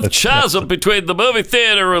 3-month chasm between the movie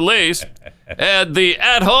theater release and the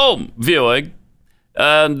at-home viewing.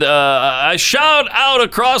 And I shout out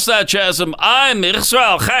across that chasm, I'm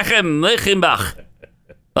Israel Chachem Lechimbach.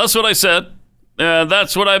 That's what I said.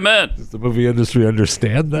 That's what I meant. Does the movie industry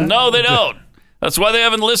understand that? No, they don't. That's why they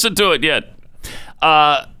haven't listened to it yet.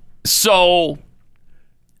 So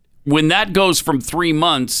when that goes from 3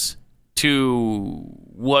 months to,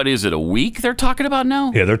 what is it, a week they're talking about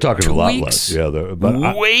now? Yeah, they're talking 2 a lot weeks? less.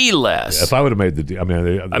 Yeah, way less. If I would have made the deal,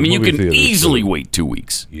 I mean, you can easily wait 2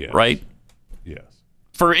 weeks, right? Yes.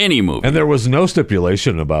 For any movie. And there was no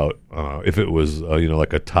stipulation about if it was,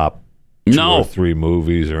 like a top 2 or 3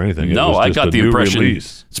 movies or anything. No, I got the impression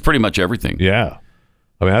release. It's pretty much everything. Yeah.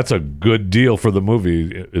 I mean, that's a good deal for the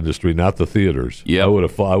movie industry, not the theaters. Yeah. I would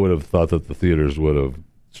have thought that the theaters would have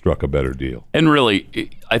struck a better deal. And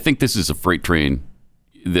really, I think this is a freight train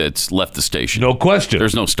that's left the station. No question.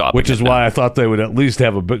 There's no stopping. Which is why I thought they would at least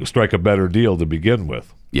strike a better deal to begin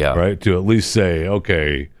with. Yeah. Right? To at least say,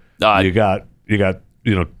 okay, you got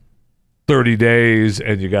 30 days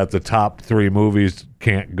and you got the top 3 movies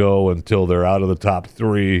can't go until they're out of the top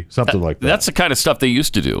 3, something like that. That's the kind of stuff they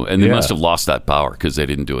used to do, and they must have lost that power because they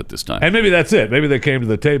didn't do it this time. And maybe that's it. Maybe they came to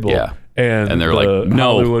the table and they're like,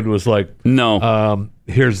 no. Hollywood was like, no.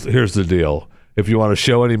 Here's the deal. If you want to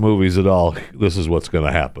show any movies at all, this is what's going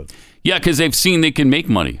to happen. Yeah, because they've seen they can make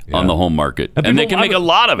money on the home market, and they can make a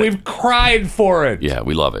lot of it. We've cried for it. Yeah,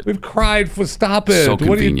 we love it. We've cried for stop it. So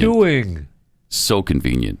what are you doing? So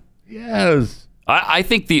convenient. Yes. I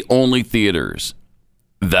think the only theaters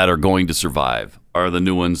that are going to survive are the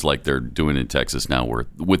new ones like they're doing in Texas now, where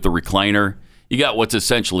with the recliner, you got what's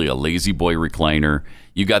essentially a lazy boy recliner.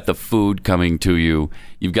 You got the food coming to you.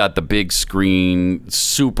 You've got the big screen,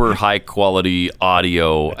 super high quality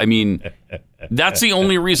audio. I mean, that's the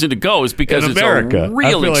only reason to go is because it's a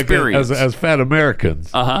real experience. Like as fat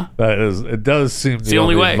Americans, it does seem the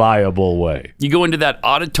only viable way. You go into that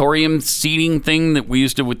auditorium seating thing that we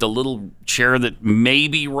used to with the little chair that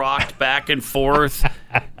maybe rocked back and forth.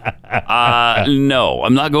 No,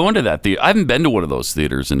 I'm not going to that theater. I haven't been to one of those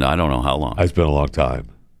theaters in I don't know how long. It's been a long time.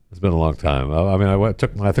 I mean, I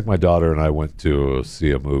think my daughter and I went to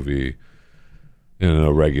see a movie in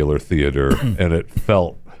a regular theater, and it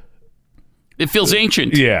feels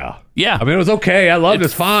ancient. Yeah. I mean, it was okay. I loved it.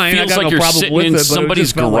 It's fine. Feels I got like no you're problem sitting with in it.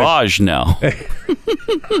 Somebody's garage now.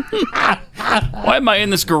 Why am I in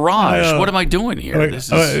this garage? What am I doing here?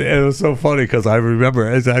 It was so funny because I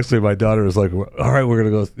remember it's actually my daughter was like, "All right, we're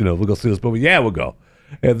gonna go. We'll go see this movie. Yeah, we'll go."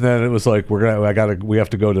 And then it was like, we have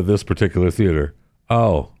to go to this particular theater.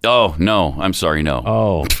 Oh no! I'm sorry, no.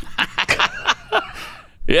 Oh,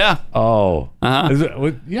 yeah. Oh,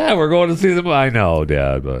 yeah. We're going to see them. I know,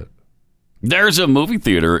 Dad, but there's a movie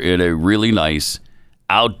theater in a really nice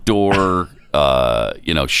outdoor,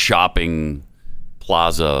 shopping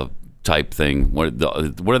plaza type thing. What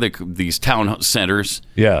are they? These town centers?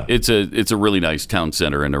 Yeah. It's a really nice town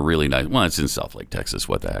center and a really nice. Well, it's in South Lake, Texas.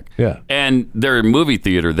 What the heck? Yeah. And their movie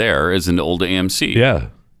theater there is an old AMC. Yeah.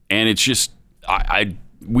 And it's just.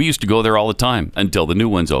 We used to go there all the time until the new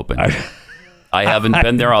one's open. I haven't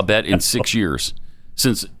been there, I'll bet, in 6 years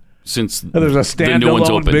since there's a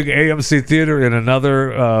standalone big AMC theater in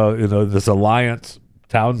another this Alliance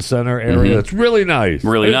town center area. It's really nice.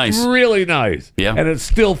 Really nice. Really nice. Yeah. And it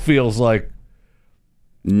still feels like,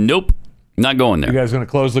 nope, not going there. You guys going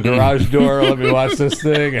to close the garage door? Let me watch this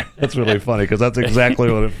thing. That's really funny because that's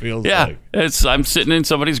exactly what it feels like. Yeah, I'm sitting in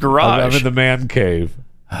somebody's garage. I'm in the man cave.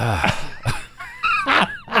 What,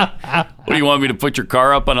 do you want me to put your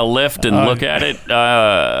car up on a lift and look at it?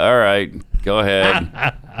 All right, go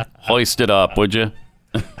ahead. Hoist it up, would you?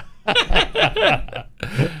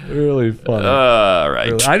 Really funny. All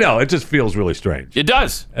right. Really, I know, it just feels really strange. It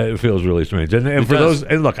does. It feels really strange. And for those,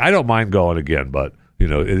 and look, I don't mind going again, but you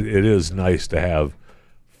know, it is nice to have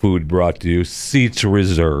food brought to you, seats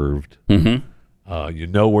reserved. Mm-hmm. You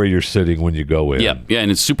know where you're sitting when you go in. Yeah, and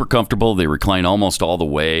it's super comfortable. They recline almost all the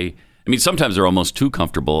way. I mean, sometimes they're almost too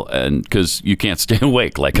comfortable, and because you can't stay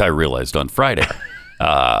awake, like I realized on Friday.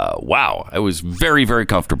 Wow, I was very, very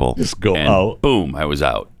comfortable. Just go out. Boom, I was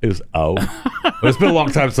out. It was out. It's been a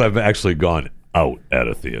long time since I've actually gone out at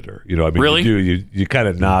a theater. You know, I mean, really? You kind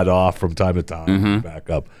of nod off from time to time, back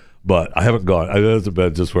up. But I haven't gone. It hasn't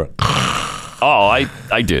been just where. Oh,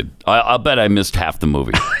 I did. I'll bet I missed half the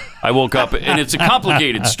movie. I woke up, and it's a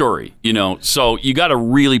complicated story, you know, so you got to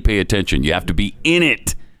really pay attention. You have to be in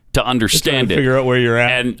it to understand it. Figure out where you're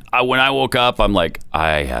at. And when I woke up, I'm like,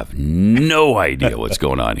 I have no idea what's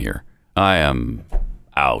going on here. I am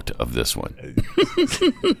out of this one.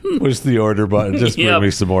 Push the order button. Just bring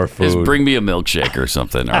me some more food. Just bring me a milkshake or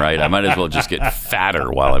something, all right? I might as well just get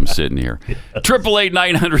fatter while I'm sitting here.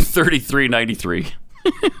 888-933-93.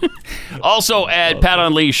 Also at Pat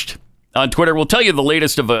Unleashed on Twitter. We'll tell you the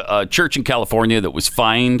latest of a church in California that was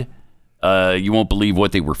fined. You won't believe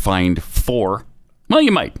what they were fined for. Well,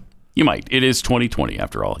 you might. You might. It is 2020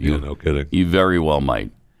 after all. No kidding. You very well might.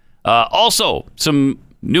 Also, some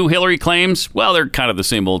new Hillary claims. Well, they're kind of the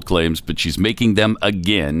same old claims, but she's making them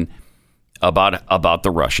again about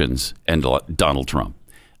the Russians and Donald Trump.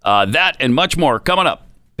 That and much more coming up.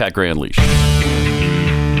 Pat Gray Unleashed.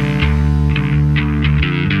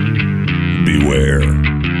 Beware.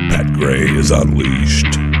 Pat Gray is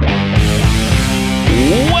unleashed.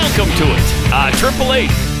 Welcome to it.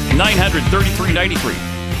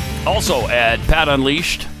 888-933-93. Also at Pat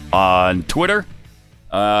Unleashed on Twitter.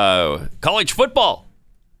 College football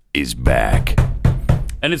is back.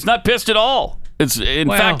 And it's not pissed at all. In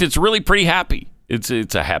fact, it's really pretty happy. It's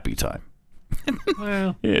a happy time.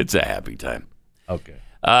 Well, it's a happy time. Okay.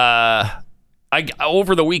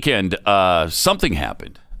 Over the weekend, something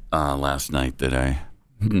happened last night that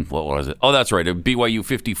what was it? Oh, that's right. BYU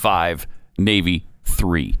 55, Navy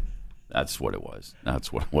 3. That's what it was.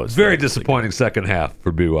 Very disappointing second half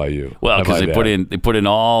for BYU. Well, because they put in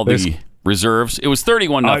all the reserves. It was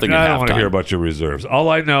 31-0 at halftime. I don't want to hear about your reserves. All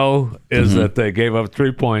I know is that they gave up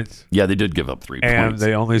 3 points. Yeah, they did give up 3 points. And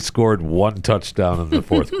they only scored 1 touchdown in the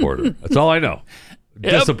fourth quarter. That's all I know.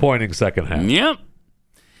 Yep. Disappointing second half. Yep.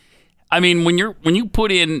 I mean, when you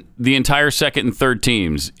put in the entire second and third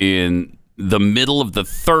teams in the middle of the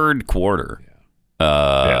third quarter,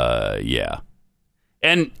 yeah.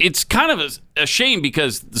 And it's kind of a shame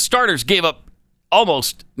because the starters gave up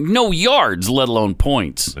almost no yards, let alone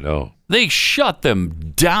points. I know. They shut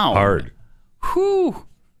them down. Hard. Whew.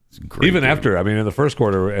 Even after, I mean, in the first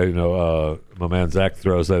quarter, my man Zach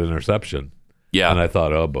throws that interception. Yeah. And I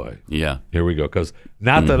thought, oh, boy. Yeah. Here we go. Because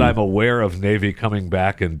not that I'm aware of Navy coming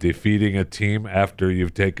back and defeating a team after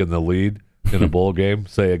you've taken the lead in a bowl game,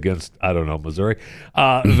 say against, I don't know, Missouri. So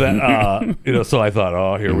I thought,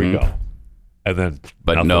 oh, here we go. And then,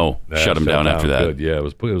 but nothing. No, shut them down after that. Good. Yeah, it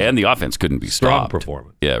was and the offense couldn't be strong stopped.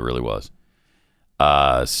 Performance. Yeah, it really was.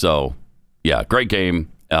 So, yeah, great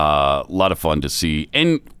game. A lot of fun to see,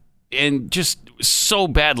 and just so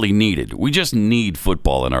badly needed. We just need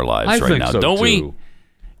football in our lives right now, don't we?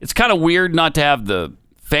 It's kind of weird not to have the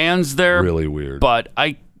fans there. Really weird. But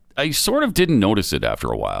I sort of didn't notice it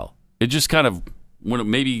after a while. It just kind of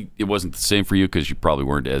maybe it wasn't the same for you because you probably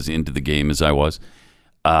weren't as into the game as I was.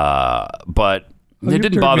 But it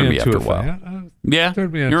didn't bother me after a while. Yeah,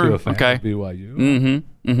 turned me into a fan. Okay. Of BYU.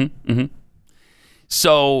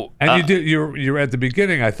 So, and you're at the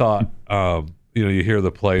beginning. I thought, you hear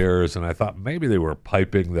the players, and I thought maybe they were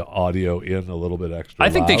piping the audio in a little bit extra. I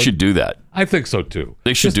think they should do that. I think so too.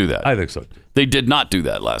 They should do that. I think so too. They did not do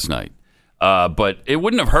that last night, but it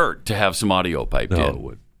wouldn't have hurt to have some audio piped in. No, it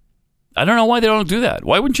would. I don't know why they don't do that.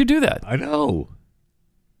 Why wouldn't you do that? I know.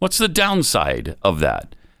 What's the downside of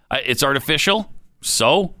that? It's artificial.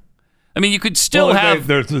 So, I mean, you could still have.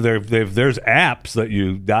 There's apps that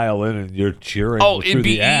you dial in and you're cheering. Oh, it'd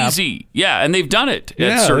be easy. Yeah, and they've done it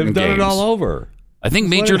at certain games. They've done it all over. I think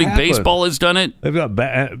Major League Baseball has done it. They've got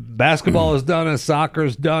basketball has done it.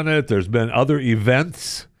 Soccer's done it. There's been other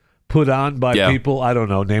events put on by people, I don't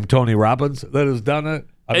know, named Tony Robbins that has done it.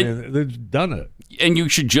 I mean, they've done it. And you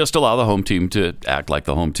should just allow the home team to act like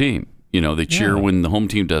the home team. They cheer when the home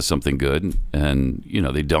team does something good, and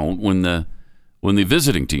they don't when the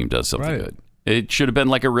visiting team does something good. It should have been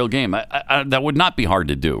like a real game. That would not be hard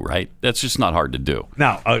to do, right? That's just not hard to do.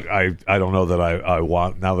 Now, I don't know that I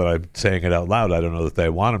want, now that I'm saying it out loud, I don't know that they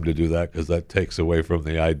want them to do that, because that takes away from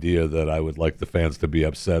the idea that I would like the fans to be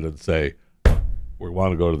upset and say, we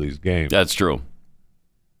want to go to these games. That's true.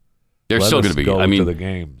 They're still going to be. To the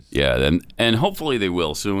games. Yeah, and hopefully they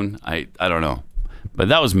will soon. I don't know. But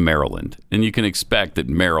that was Maryland, and you can expect that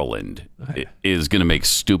Maryland is going to make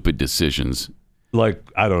stupid decisions. Like,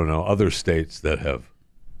 I don't know, other states that have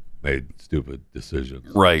made stupid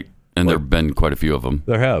decisions. Right, and there have been quite a few of them.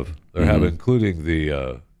 There have, including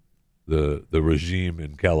the regime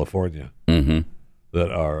in California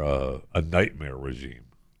that are a nightmare regime.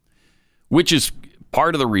 Which is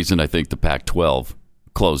part of the reason I think the Pac-12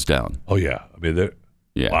 closed down. Oh, yeah. I mean,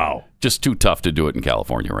 wow. Just too tough to do it in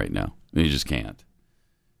California right now. You just can't.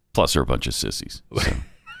 Plus, they're a bunch of sissies. So.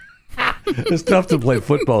 It's tough to play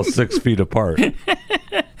football 6 feet apart.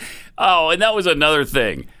 Oh, and that was another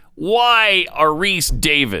thing. Why are Reese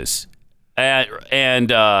Davis and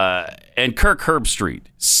Kirk Herbstreit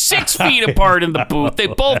 6 feet apart in the booth? They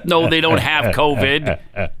both know they don't have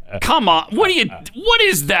COVID. Come on. What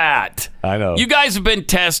is that? I know. You guys have been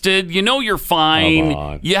tested. You know you're fine. Come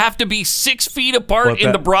on. You have to be 6 feet apart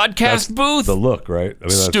in the broadcast booth? The look, right? I mean,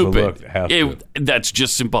 Stupid. That's the look. That's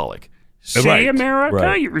just symbolic. Say,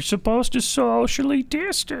 America, you're supposed to socially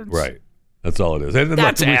distance. Right. That's all it is. And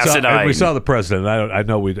that's asinine. We saw the president. I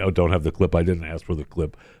know we don't have the clip. I didn't ask for the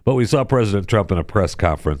clip. But we saw President Trump in a press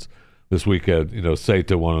conference this weekend, say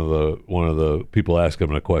to one of the people asking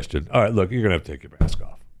him a question, all right, look, you're going to have to take your mask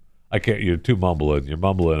off. I can't. You're too mumbling. You're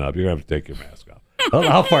mumbling up. You're going to have to take your mask off.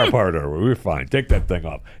 How far apart are we? We're fine. Take that thing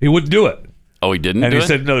off. He wouldn't do it. Oh, he didn't and do he it?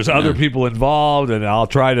 said, no, there's other people involved, and I'll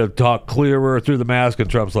try to talk clearer through the mask. And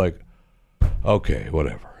Trump's like, okay,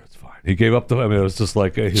 whatever. It's fine. He gave up it was just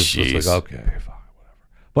like, he's just like, okay, fine,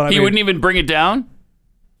 whatever. But he wouldn't even bring it down?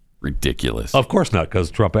 Ridiculous. Of course not,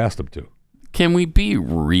 because Trump asked him to. Can we be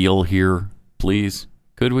real here, please?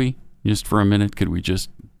 Could we? Just for a minute, could we just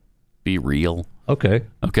be real? Okay.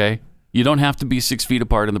 You don't have to be 6 feet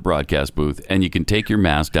apart in the broadcast booth, and you can take your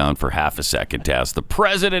mask down for half a second to ask the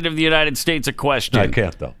President of the United States a question. I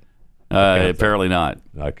can't, though. Apparently not.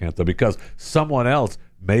 I can't, though, because someone else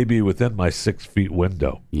may be within my 6 feet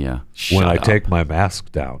window. Yeah. When I take my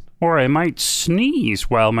mask down. Or I might sneeze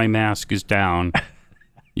while my mask is down.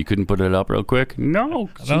 You couldn't put it up real quick? No.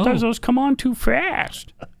 Sometimes those come on too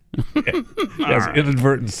fast. Yes,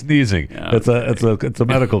 inadvertent sneezing. Yeah. It's a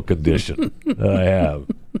medical condition that I have.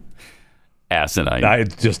 Asinine.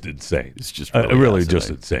 It's just insane. It's just really just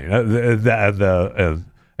insane.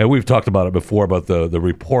 And we've talked about it before about the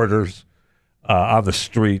reporters on the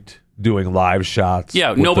street doing live shots.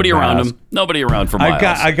 Yeah, nobody around them. Nobody around for miles.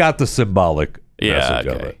 I got the symbolic message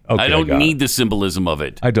of it. Okay, I don't need the symbolism of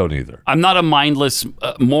it. I don't either. I'm not a mindless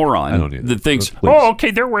moron. I don't either. That thinks,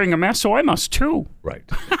 okay, they're wearing a mask, so I must too. Right.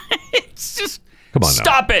 It's just, come on,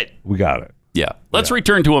 stop it. We got it. Yeah. Let's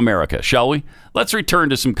return to America, shall we? Let's return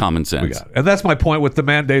to some common sense. We got it. And that's my point with the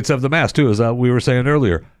mandates of the mask, too, as we were saying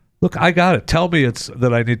earlier. Look, I got it. Tell me it's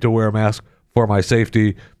that I need to wear a mask for my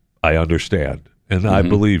safety. I understand. And I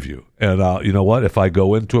believe you. And you know what? If I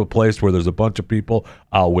go into a place where there's a bunch of people,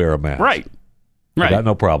 I'll wear a mask. Right. I got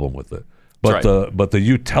no problem with it. But the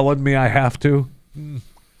you telling me I have to,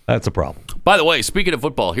 that's a problem. By the way, speaking of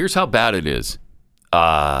football, here's how bad it is.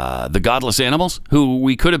 The godless animals, who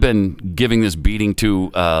we could have been giving this beating to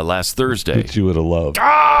last Thursday. Which you would have loved. Oh,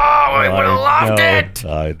 I would have loved it.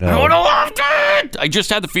 I would have loved it. I just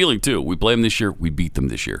had the feeling, too. We play them this year. We beat them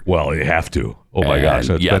this year. Well, you have to. Oh, my gosh.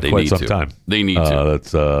 That's been quite some time. They need to.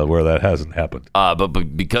 That's where that hasn't happened. But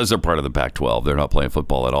because they're part of the Pac-12, they're not playing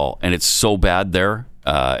football at all. And it's so bad there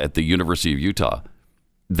at the University of Utah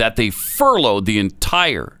that they furloughed the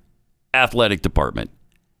entire athletic department.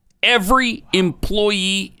 Every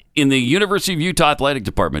employee in the University of Utah athletic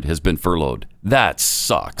department has been furloughed. That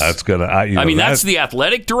sucks. That's gonna. That's the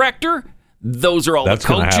athletic director. Those are all the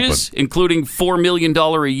coaches, including $4 million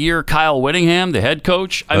a year. Kyle Whittingham, the head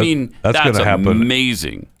coach. That's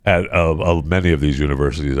amazing. At many of these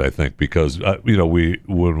universities, I think, because when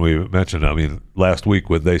we mentioned, last week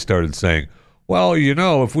when they started saying, well,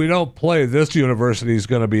 if we don't play, this university is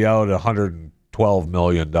going to be out $112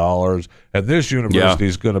 million, and this university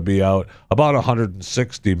is going to be out about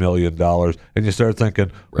 $160 million. And you start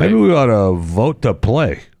thinking, maybe we ought to vote to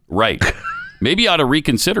play. Right. Maybe you ought to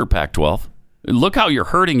reconsider Pac-12. Look how you're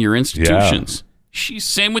hurting your institutions.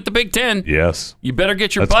 Same with the Big Ten. Yes. You better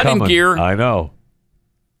get your butt in gear. I know.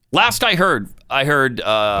 Last I heard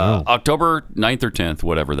October 9th or 10th,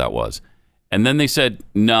 whatever that was. And then they said,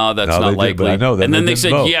 no, that's not likely. I know that. And then they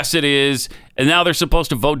said, yes, it is. And now they're supposed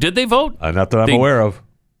to vote. Did they vote? Not that I'm aware of.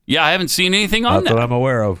 Yeah, I haven't seen anything on that. Not that I'm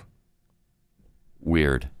aware of.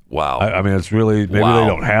 Weird. Wow. I mean, it's really, maybe they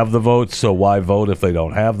don't have the votes, so why vote if they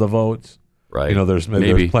don't have the votes? Right. There's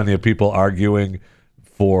plenty of people arguing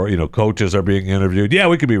for, coaches are being interviewed. Yeah,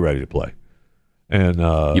 we could be ready to play. And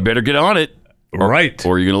you better get on it. Right.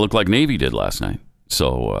 Or you're going to look like Navy did last night.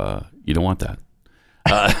 So you don't want that.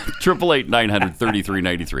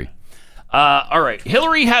 888-900-3393. All right.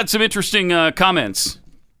 Hillary had some interesting comments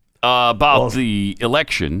about the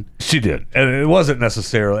election. She did. And it wasn't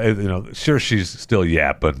necessarily, sure, she's still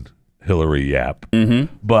yapping, Hillary yap.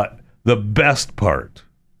 Mm-hmm. But the best part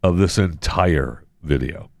of this entire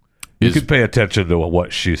video, you can pay attention to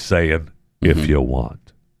what she's saying if you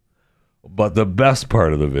want. But the best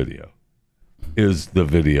part of the video is the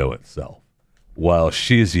video itself. While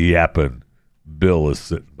she's yapping, Bill is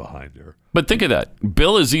sitting behind her. But think of that.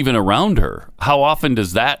 Bill is even around her. How often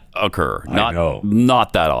does that occur? I know.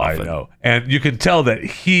 Not that often. I know. And you can tell that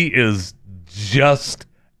he is just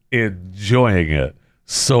enjoying it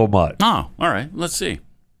so much. Oh, all right. Let's see.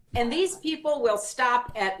 And these people will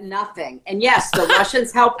stop at nothing. And yes, the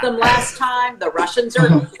Russians helped them last time. The Russians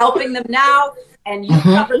are helping them now. And you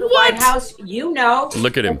cover the White House.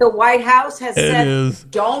 Look at him. The White House has said,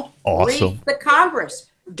 don't brief the Congress.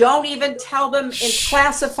 Don't even tell them in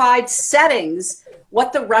classified settings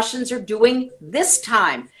what the Russians are doing this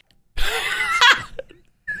time.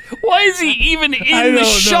 Why is he even in the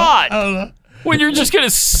shot when you're just going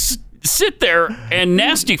to sit there and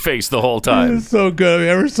nasty face the whole time? It's so good. I mean,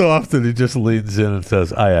 every so often he just leans in and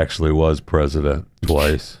says, I actually was president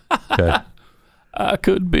twice. Okay. I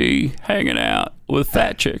could be hanging out with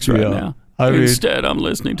fat chicks right now. Instead, I'm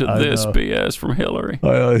listening to this BS from Hillary.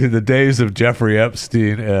 The days of Jeffrey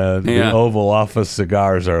Epstein and the Oval Office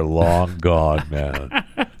cigars are long gone, man.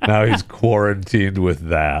 Now he's quarantined with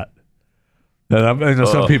that. And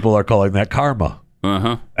some people are calling that karma.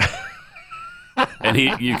 Uh-huh. And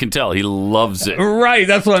you can tell he loves it. Right,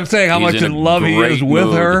 that's what I'm saying. How much in love he is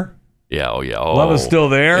with her. Yeah, love is still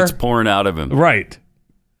there. It's pouring out of him. Right.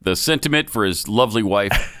 The sentiment for his lovely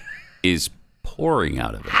wife is pouring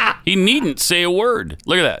out of him. He needn't say a word.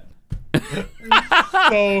 Look at that.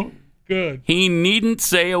 So good. He needn't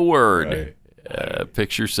say a word. Right.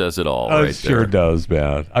 Picture says it all. It sure does,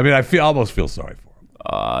 man. I mean, I almost feel sorry for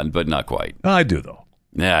him. But not quite. I do, though.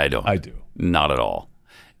 Yeah, I don't. I do. Not at all.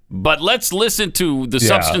 But let's listen to the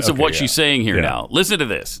substance of what she's saying here now. Listen to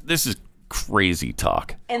this. This is crazy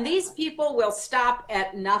talk. And these people will stop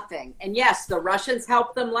at nothing. And yes, the Russians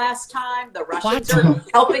helped them last time. The Russians are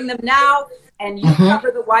helping them now. And you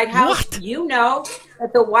cover the White House. What? You know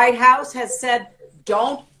that the White House has said,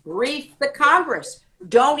 don't brief the Congress.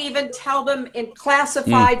 Don't even tell them in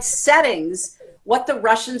classified settings what the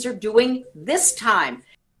Russians are doing this time.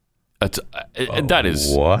 That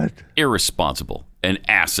is irresponsible and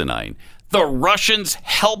asinine. The Russians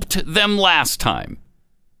helped them last time.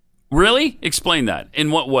 Really? Explain that.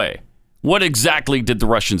 In what way? What exactly did the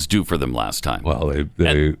Russians do for them last time? Well,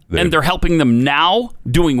 and they're helping them now?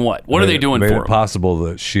 Doing what? What are they doing for them? Made it possible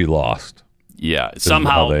that she lost. Yeah,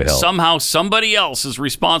 somehow somebody else is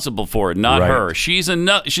responsible for it, not her. She's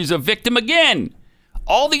a victim again.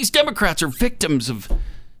 All these Democrats are victims of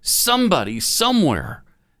somebody somewhere.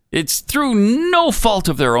 It's through no fault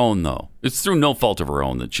of their own, though. It's through no fault of her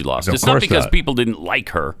own that she lost. It's not because people didn't like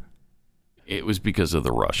her. It was because of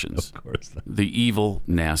the Russians. Of course not. The evil,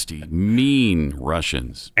 nasty, mean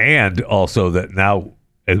Russians. And also that now,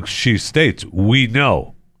 as she states, we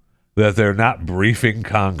know that they're not briefing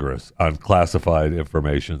Congress on classified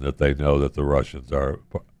information that they know that the Russians are.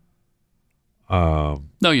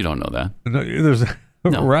 No, you don't know that.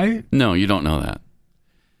 No, right? No, you don't know that.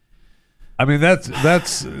 I mean, that's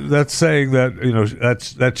saying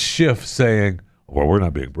that, that's Schiff saying, well, we're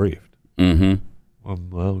not being briefed. Mm-hmm.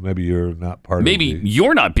 Well, maybe you're not part Maybe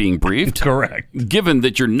you're not being briefed. Correct. Given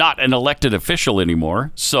that you're not an elected official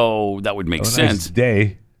anymore. So that would make sense. Nice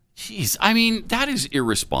day. Jeez, I mean, that is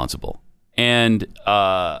irresponsible and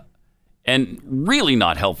really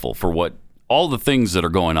not helpful for what all the things that are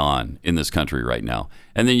going on in this country right now.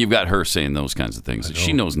 And then you've got her saying those kinds of things that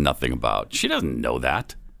she knows nothing about. She doesn't know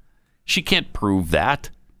that. She can't prove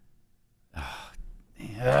that.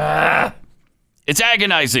 It's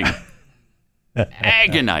agonizing.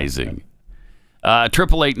 Agonizing.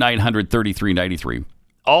 888-900-3393.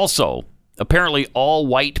 Also, apparently all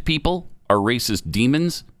white people are racist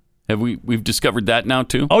demons. We've discovered that now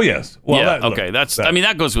too? Oh, yes. Well, yeah, okay.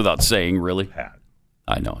 That goes without saying, really. Pat.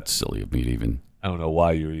 I know, it's silly of me to even... I don't know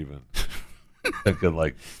why you're even thinking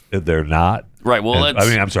like they're not. Right, well,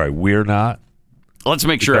 I'm sorry, we're not. Let's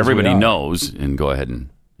make sure everybody knows and go ahead and...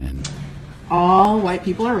 All white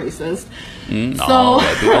people are racist. All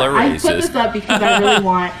white people are I racist. put this up because I really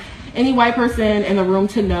want any white person in the room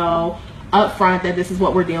to know up front that this is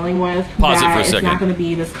what we're dealing with. Pause it that for a it's second. not going to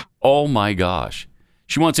be this... Oh, my gosh.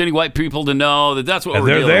 She wants any white people to know that that's what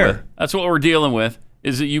we're dealing with. That's what we're dealing with,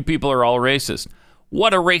 is that you people are all racist.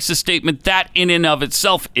 What a racist statement that in and of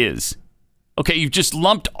itself is. Okay, you've just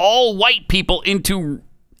lumped all white people into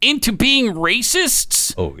being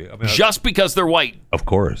racists? Oh, yeah. Just because they're white. Of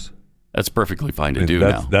course. That's perfectly fine to do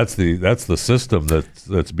now. That's the system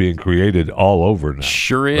that's being created all over now.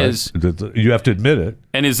 Sure is. Right? You have to admit it.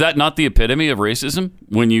 And is that not the epitome of racism?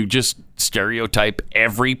 When you just stereotype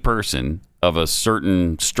every person of a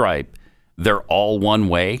certain stripe, they're all one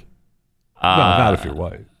way? No, not if you're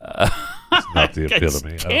white. It's not the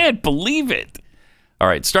epitome. I can't believe it. All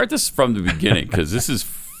right, start this from the beginning because this is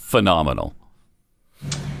phenomenal.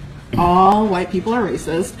 All white people are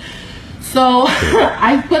racist. So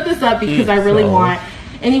I put this up because I really want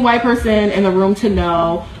any white person in the room to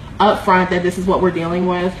know up front that this is what we're dealing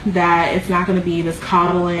with, that it's not going to be this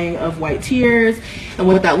coddling of white tears and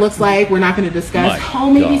what that looks like. We're not going to discuss,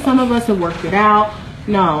 maybe some of us have worked it out.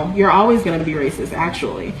 No, you're always going to be racist,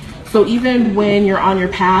 actually. So even when you're on your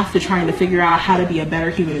path to trying to figure out how to be a better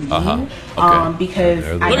human being, because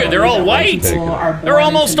they're all white. They're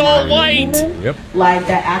almost all white. Yep. Like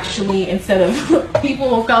that actually, instead of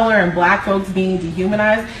people of color and black folks being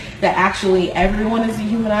dehumanized, that actually everyone is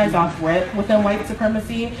dehumanized off rip within white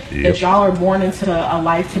supremacy. Yep. That y'all are born into a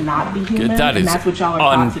life to not be human, and that's what y'all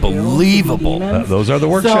are taught to do. Unbelievable. Those are the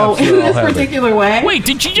workshops. So in this particular way, wait,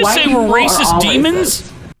 did you just say we're racist demons?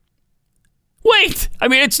 Racist. Wait, I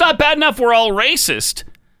mean, it's not bad enough we're all racist,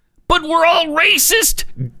 but we're all racist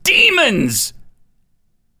demons.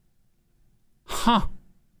 Huh.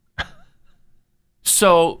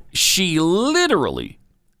 So she literally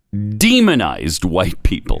demonized white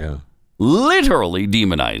people. Yeah. Literally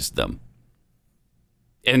demonized them.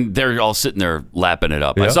 And they're all sitting there lapping it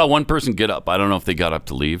up. Yeah. I saw one person get up. I don't know if they got up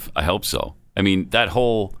to leave. I hope so. I mean, that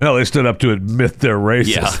whole... No, they stood up to admit they're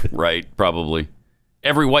racist. Yeah, right, probably.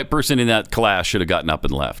 Every white person in that class should have gotten up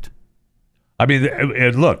and left. I mean,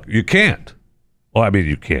 and look, you can't. Well, I mean,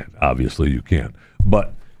 you can't. Obviously, you can't.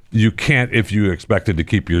 But you can't if you expected to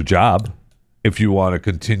keep your job. If you want to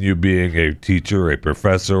continue being a teacher, a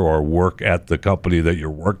professor, or work at the company that you're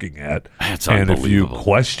working at. That's and if you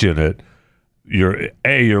question it,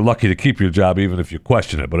 you're lucky to keep your job even if you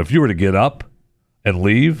question it. But if you were to get up and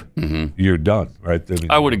leave, you're done, right?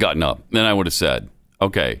 I would have gotten up. Then I would have said,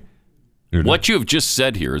 okay, what you have just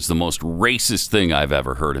said here is the most racist thing I've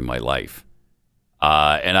ever heard in my life.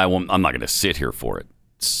 And I'm not going to sit here for it.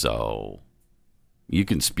 So you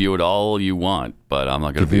can spew it all you want, but I'm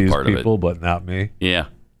not going to be part of it. People, but not me. Yeah.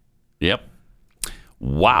 Yep.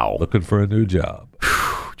 Wow. Looking for a new job.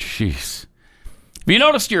 Jeez. Have you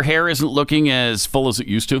noticed your hair isn't looking as full as it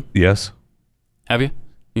used to? Yes. Have you?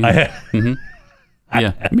 Mm-hmm. I have. Mm-hmm.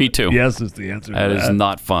 Yeah, me too. Yes is the answer to that. That is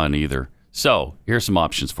not fun either. So here's some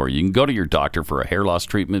options for you. You can go to your doctor for a hair loss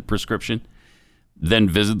treatment prescription, then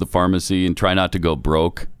visit the pharmacy and try not to go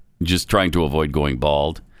broke, just trying to avoid going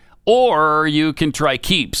bald. Or you can try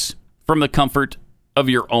Keeps from the comfort of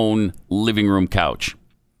your own living room couch.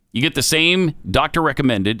 You get the same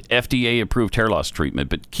doctor-recommended, FDA-approved hair loss treatment,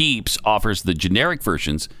 but Keeps offers the generic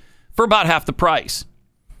versions for about half the price.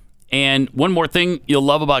 And one more thing you'll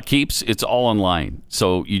love about Keeps, it's all online.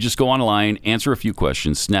 So you just go online, answer a few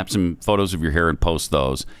questions, snap some photos of your hair and post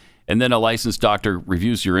those. And then a licensed doctor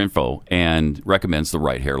reviews your info and recommends the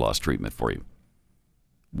right hair loss treatment for you.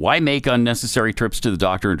 Why make unnecessary trips to the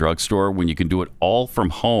doctor and drugstore when you can do it all from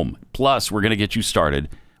home? Plus, we're going to get you started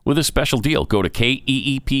with a special deal. Go to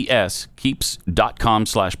Keeps,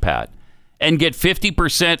 keeps.com/Pat, and get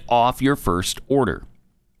 50% off your first order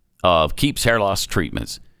of Keeps hair loss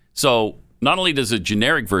treatments. So not only does a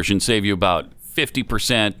generic version save you about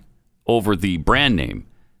 50% over the brand name,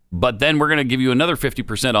 but then we're going to give you another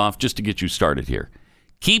 50% off just to get you started here.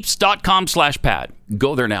 Keeps.com/Pat.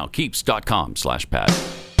 Go there now. Keeps.com/Pat.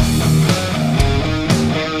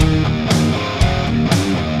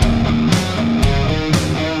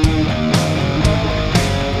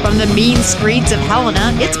 From the mean streets of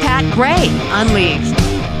Helena, it's Pat Gray Unleashed.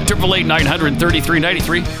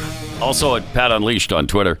 888-900-3393. Also at Pat Unleashed on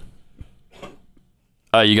Twitter.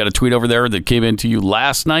 You got a tweet over there that came into you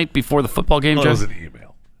last night before the football game, Joe? It was an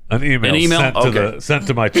email. An email? Sent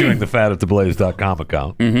to my chewingthefat@theblaze.com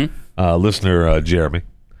account. Listener Jeremy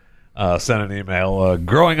sent an email.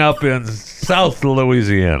 Growing up in South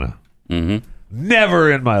Louisiana,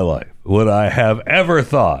 never in my life would I have ever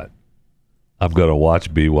thought I'm going to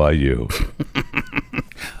watch BYU.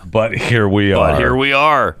 But here we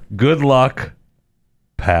are. Good luck,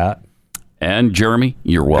 Pat. And Jeremy,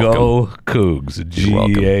 you're welcome. Go Cougs.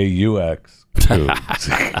 G-A-U-X.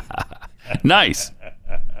 Cougs. Nice.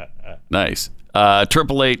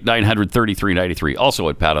 888-900-3393. Also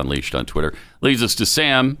at Pat Unleashed on Twitter. Leads us to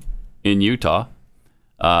Sam in Utah.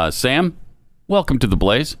 Sam, welcome to the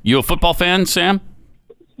Blaze. You a football fan, Sam?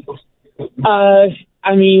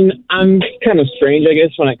 I mean, I'm kind of strange, I guess,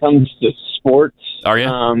 when it comes to sports. Are you?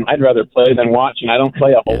 I'd rather play than watch, and I don't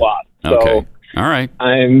play a whole lot. So okay. All right.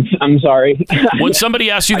 I'm sorry. When somebody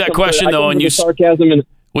asks you that question, though, and you sarcasm and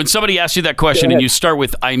when somebody asks you that question and you start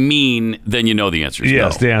with "I mean," then you know the answer is no.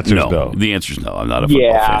 Yes, the answer is no. The answer is no. I'm not a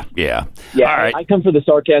football fan. Yeah. All right. I come for the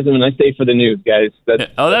sarcasm and I stay for the news, guys.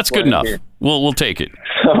 That's good enough. We'll take it.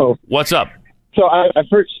 So what's up? So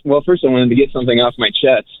first I wanted to get something off my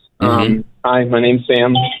chest. Hi, my name's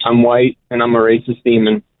Sam. I'm white and I'm a racist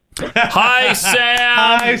demon. Hi, Sam.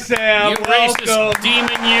 Hi, Sam. You racist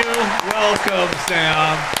demon, you. Welcome,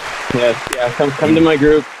 Sam. Yes, yeah. Come to my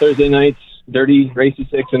group Thursday nights, Dirty Racist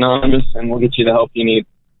Six Anonymous, and we'll get you the help you need.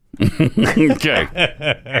 Okay.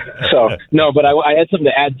 So no, but I had something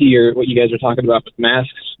to add to what you guys were talking about with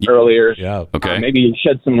masks earlier. Yeah. Okay. Maybe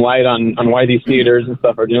shed some light on why these theaters and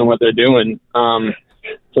stuff are doing what they're doing.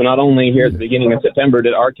 So not only here at the beginning of September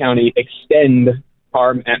did our county extend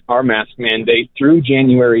our mask mandate through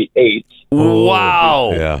January 8th.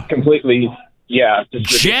 Wow. Yeah. Completely. Yeah.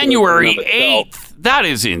 January 8th. That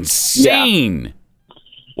is insane. Yeah.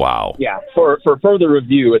 Wow. Yeah. For further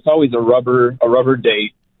review, it's always a rubber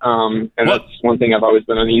date. And that's one thing I've always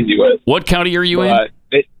been uneasy with. What county are you in?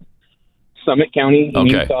 Summit County.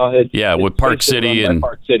 Okay. Utah. With Park City and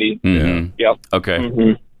Park City. Mm-hmm. Yep. Okay.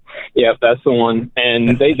 Mm-hmm. Yep, that's the one.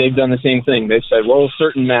 And they've done the same thing. They've said, well,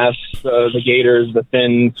 certain masks, the gaiters, the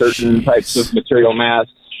thin, certain types of material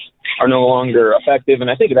masks are no longer effective. And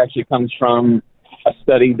I think it actually comes from a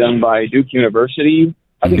study done by Duke University.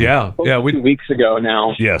 I think 2 weeks ago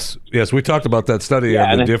now. Yes, we talked about that study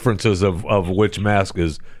and the differences of which mask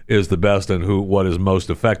is the best and what is most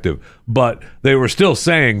effective. But they were still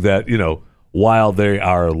saying that, while they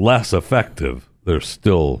are less effective, they're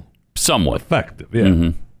still somewhat effective. Yeah.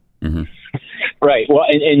 Mm-hmm. Mm-hmm. Right. Well,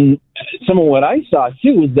 and some of what I saw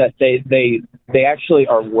too is that they actually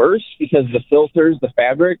are worse because the filters, the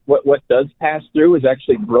fabric, what does pass through is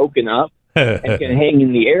actually broken up and can hang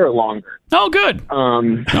in the air longer. Oh, good.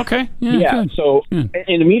 Okay. Yeah. Good. So, and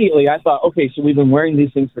immediately I thought, okay, so we've been wearing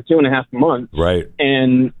these things for 2.5 months, right?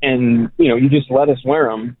 And you just let us wear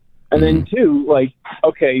them, and then two,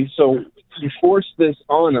 okay, so you force this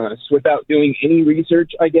on us without doing any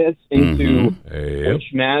research, I guess, into which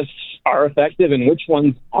masks are effective and which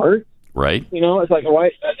ones aren't. Right. It's like, why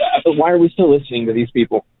are we still listening to these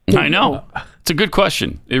people? I know. It's a good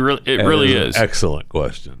question. It really is. Excellent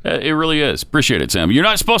question. It really is. Appreciate it, Sam. You're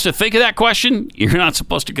not supposed to think of that question. You're not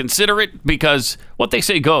supposed to consider it because what they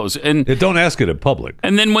say goes. And don't ask it in public.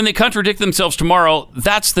 And then when they contradict themselves tomorrow,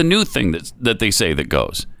 that's the new thing that they say that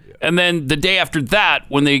goes. And then the day after that,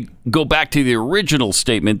 when they go back to the original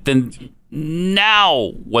statement, then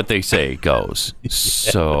now what they say goes. Yes.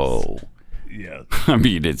 So, I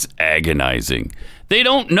mean, it's agonizing. They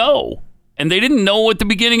don't know. And they didn't know at the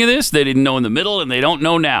beginning of this. They didn't know in the middle, and they don't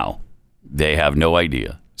know now. They have no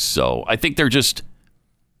idea. So I think they're just,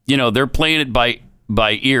 they're playing it by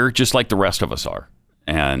ear, just like the rest of us are.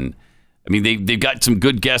 And, I mean, they've got some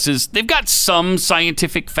good guesses. They've got some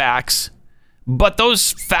scientific facts. But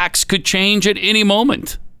those facts could change at any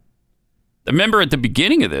moment. Remember at the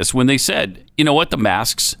beginning of this when they said, you know what, the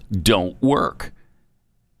masks don't work.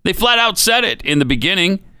 They flat out said it in the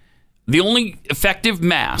beginning. The only effective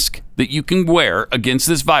mask that you can wear against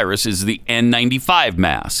this virus is the N95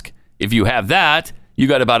 mask. If you have that, you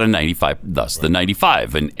got about a 95, thus the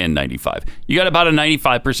 95 and N95. You got about a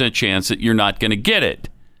 95% chance that you're not going to get it.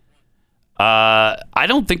 I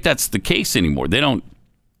don't think that's the case anymore. They don't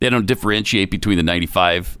differentiate between the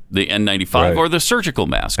 95, the N95, or the surgical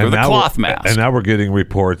mask, or the cloth mask. And now we're getting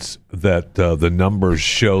reports that the numbers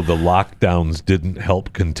show the lockdowns didn't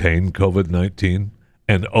help contain COVID-19,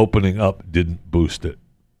 and opening up didn't boost it.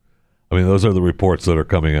 I mean, those are the reports that are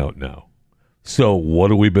coming out now. So what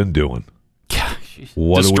have we been doing?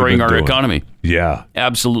 Destroying our economy. Yeah.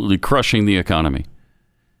 Absolutely crushing the economy.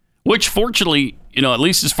 Which, fortunately, at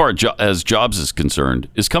least as far as jobs is concerned,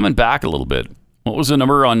 is coming back a little bit. What was the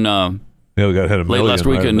number on Yeah, we got hit a million. Late last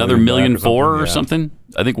week, another 1.4 million or something.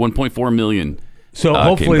 I think 1.4 million. So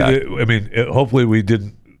hopefully, hopefully we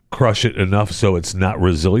didn't crush it enough so it's not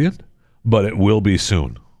resilient, but it will be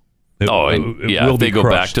soon. It will if they go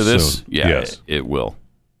back to this, soon. Yes. It will.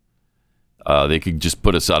 They could just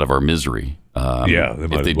put us out of our misery.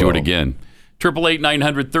 If they do it again.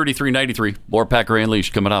 888-900-3393. More Pat Gray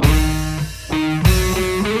Unleashed coming up.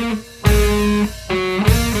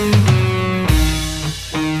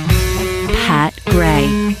 Pat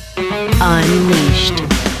Gray Unleashed.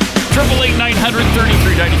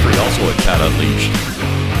 888-900-3393. Also at Pat Unleashed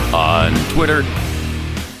on Twitter.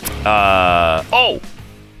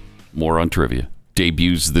 More on trivia.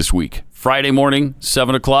 Debuts this week. Friday morning,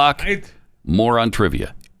 7 o'clock. Right. More on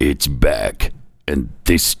trivia. It's back. And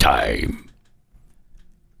this time,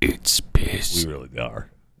 it's piss. We really are.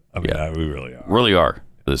 We really are. Really are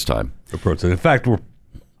this time. In fact,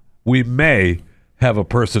 we may have a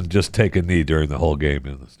person just take a knee during the whole game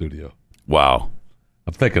in the studio. Wow.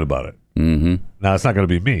 I'm thinking about it. Mm-hmm. Now, it's not going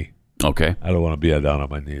to be me. Okay. I don't want to be down on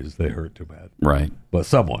my knees. They hurt too bad. Right. But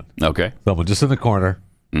someone. Okay. Someone just in the corner.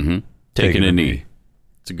 Mm-hmm. Taking a knee.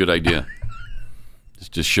 It's a good idea.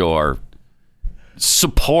 Just show our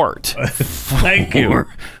support. Thank you.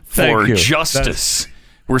 For justice.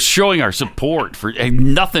 We're showing our support for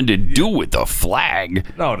nothing to do with the flag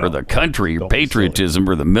or the country or patriotism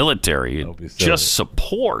or the military. Just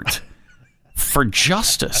support for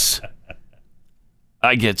justice.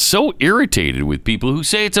 I get so irritated with people who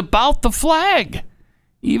say it's about the flag,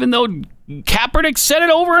 even though Kaepernick said it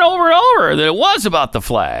over and over and over that it was about the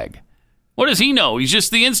flag. What does he know? He's just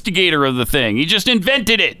the instigator of the thing. He just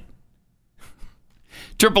invented it.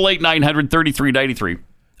 888-900-3393.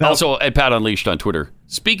 Also at Pat Unleashed on Twitter.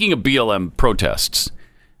 Speaking of BLM protests,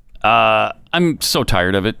 I'm so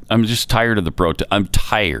tired of it. I'm just tired of the protest. I'm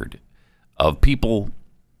tired of people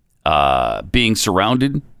being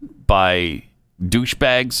surrounded by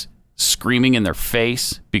douchebags screaming in their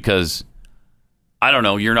face because, I don't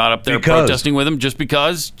know, you're not up there protesting with them just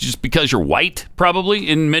because you're white, probably,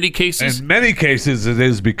 in many cases. In many cases, it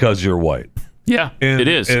is because you're white. Yeah, it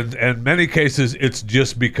is. In many cases, it's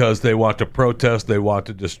just because they want to protest, they want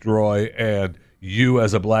to destroy, and you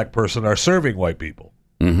as a black person are serving white people.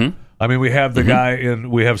 Mm-hmm. I mean, we have the guy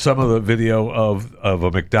we have some of the video of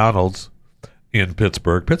a McDonald's in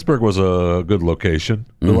Pittsburgh. Pittsburgh was a good location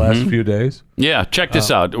the last few days. Yeah, check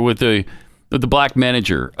this out with the black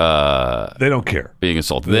manager. They don't care being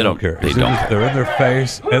assaulted. They don't care. They don't care. They're in their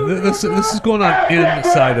face, and this is going on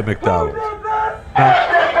inside of McDonald's.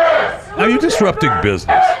 Now you're disrupting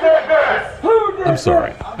business. I'm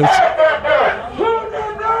sorry.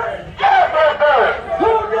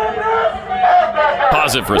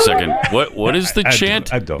 Pause it for a second. What is the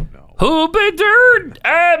chant? I don't know. Who bedurred?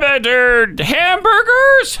 Hamburgers?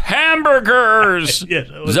 Hamburgers. Yes,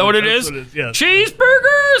 is that what it is? Yes.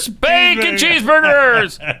 Cheeseburgers? Bacon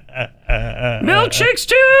cheeseburgers. Milkshakes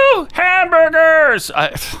too? Hamburgers.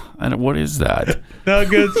 I don't, what is that?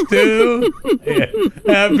 Nuggets too?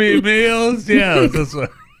 Happy Meals? Yeah. That's what.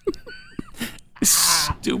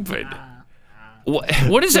 Stupid.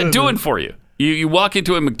 What is that doing for you? You walk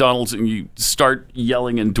into a McDonald's and you start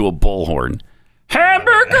yelling into a bullhorn.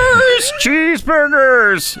 Hamburgers,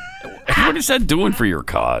 cheeseburgers. What is that doing for your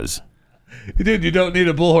cause? Dude, you don't need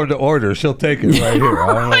a bullhorn to order. She'll take it right here.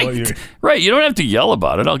 I don't know what you're... Right. You don't have to yell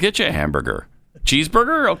about it. I'll get you a hamburger.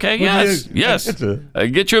 Cheeseburger? Okay. Yes. I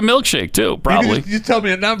can get you a milkshake too, probably. You tell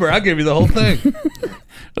me a number. I'll give you the whole thing.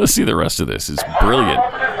 Let's see the rest of this. It's brilliant.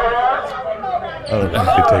 Oh, you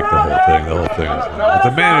could take the whole thing. The whole thing is. But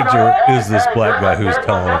the manager is this black guy who's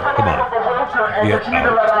telling him, "Come on, get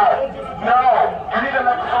out."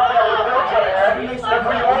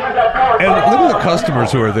 And look at the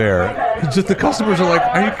customers who are there. Just the customers are like,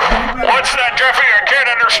 "Are you kidding me?" What's that, Jeffy? I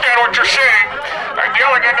can't understand what you're saying. I'm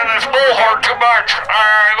yelling into this bullhorn too much.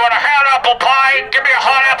 I want a hot apple pie. Give me a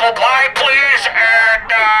hot apple pie, please.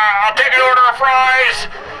 And I'll take an order of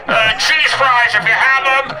fries. Cheese fries if you have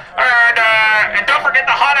them. And don't forget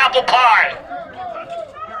the hot apple pie.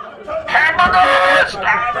 Hamburgers!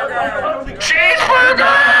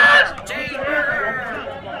 Cheeseburgers!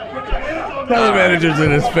 Now the manager's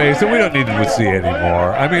in his face, and we don't need to see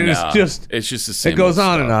anymore. I mean, it's just the same. It goes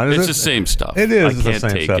on stuff. and on. It's the same stuff. It is I the can't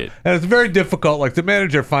same take stuff, it. and it's very difficult. Like the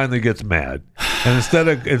manager finally gets mad, and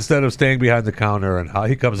instead of staying behind the counter, and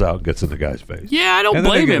he comes out and gets in the guy's face. Yeah, I don't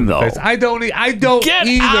blame him though. I don't Get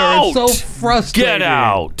either. Out. It's so frustrating. Get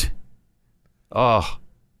out. Oh.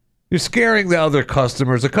 You're scaring the other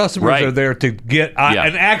customers. The customers are there to get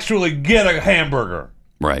and actually get a hamburger.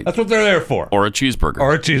 Right. That's what they're there for. Or a cheeseburger.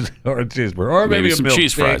 Or a cheeseburger. Or maybe some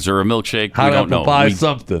cheese fries or a milkshake. Hot we don't apple know. pie, we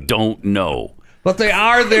something. Don't know. But they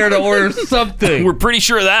are there to order something. We're pretty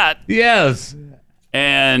sure of that. Yes.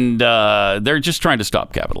 And they're just trying to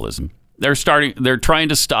stop capitalism. They're trying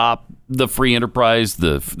to stop the free enterprise,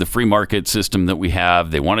 the free market system that we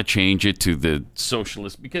have. They want to change it to the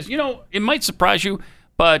socialist because, it might surprise you,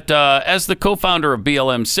 but as the co-founder of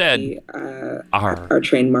BLM said, we are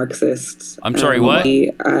trained Marxists. I'm sorry, what?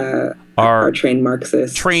 We are trained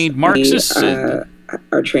Marxists. Trained Marxists? We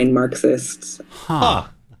are trained Marxists. Huh.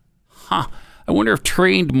 I wonder if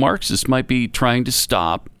trained Marxists might be trying to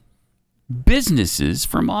stop businesses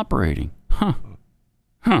from operating. Huh.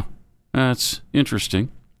 That's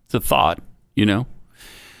interesting. It's a thought,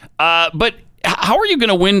 But how are you going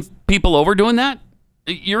to win people over doing that?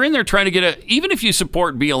 You're in there trying to get even if you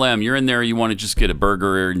support BLM, you're in there, you want to just get a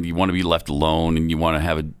burger and you want to be left alone and you want to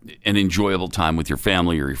have an enjoyable time with your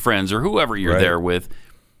family or your friends or whoever you're there with.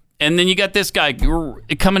 And then you got this guy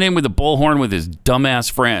coming in with a bullhorn with his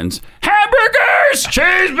dumbass friends. Hamburgers!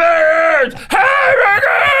 Cheeseburgers!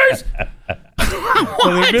 Hamburgers!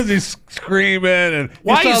 Well, they're busy screaming. And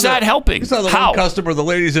why is that helping? You saw the one customer, the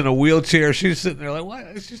lady's in a wheelchair. She's sitting there like,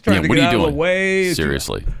 what? She's trying to get out of the way.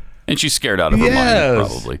 Seriously. And she's scared out of her mind,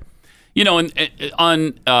 probably.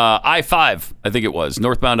 On I-5, I think it was,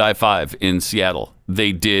 northbound I-5 in Seattle,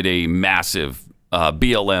 they did a massive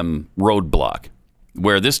BLM roadblock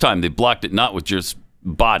where this time they blocked it not with just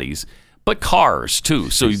bodies, but cars, too.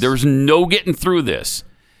 So there's no getting through this.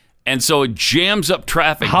 And so it jams up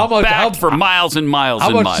traffic for miles and miles and miles.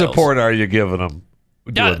 How much support are you giving them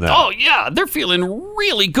doing that? Oh, yeah. They're feeling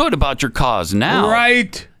really good about your cause now.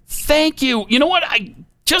 Right. Thank you. You know what? I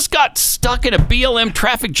just got stuck in a BLM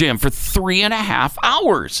traffic jam for 3.5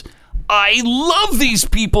 hours. I love these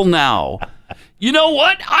people now. You know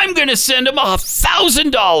what? I'm going to send them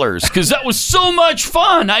 $1,000 because that was so much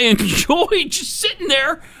fun. I enjoyed just sitting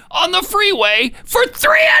there on the freeway for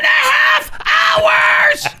 3.5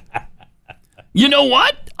 hours. You know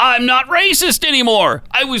what? I'm not racist anymore.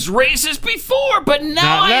 I was racist before, but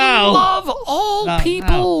now I love all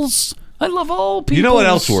peoples. I love all peoples. You know what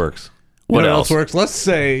else works? What else works? Let's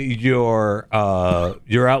say you're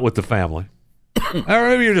out with the family, or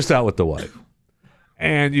maybe you're just out with the wife,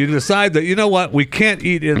 and you decide that, you know what, we can't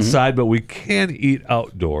eat inside, but we can eat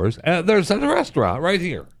outdoors. And there's a restaurant right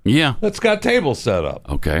here. Yeah, that's got tables set up.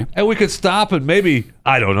 Okay, and we could stop and maybe,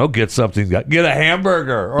 I don't know, get something, get a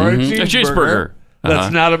hamburger or a cheeseburger.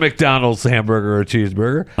 That's not a McDonald's hamburger or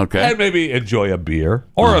cheeseburger. Okay, and maybe enjoy a beer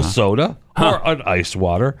or a soda or an ice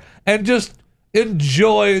water, and just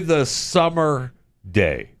enjoy the summer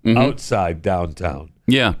day outside downtown.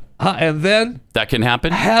 Yeah. And then that can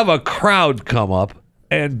happen. Have a crowd come up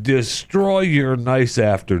and destroy your nice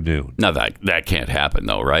afternoon. Now that can't happen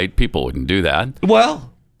though, right? People wouldn't do that.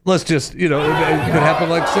 Well, let's just, it could happen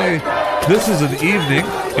like, say, this is an evening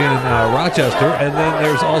in Rochester, and then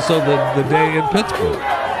there's also the day in Pittsburgh.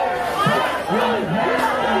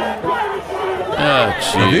 Oh,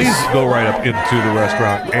 jeez. These go right up into the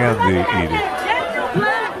restaurant and the eating.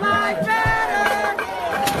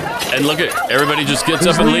 And look at, everybody just gets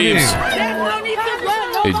up and leaves.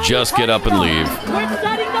 They just get up and leave. We're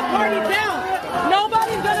shutting the party down.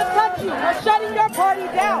 Nobody's going to touch you. We're shutting your party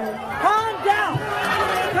down. Calm down.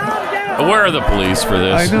 Calm down. Where are the police for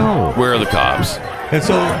this? I know. Where are the cops? And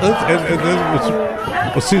so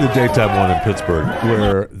we'll see the daytime one in Pittsburgh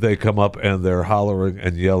where they come up and they're hollering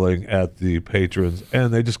and yelling at the patrons,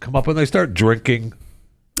 and they just come up and they start drinking.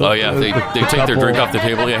 Oh, yeah. They take their drink off the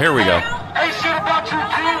table. Yeah, here we go.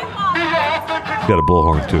 Got a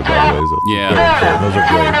bullhorn too, by the way. Yeah. Those are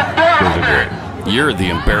great. You're the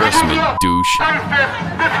embarrassment, douche.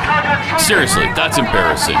 Seriously, that's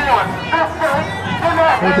embarrassing.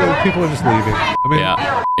 People are just leaving. I mean,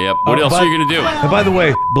 yeah. Yep. What else are you going to do? And by the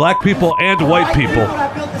way, black people and white people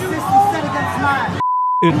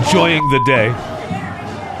enjoying the day.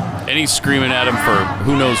 And he's screaming at him for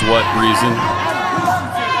who knows what reason.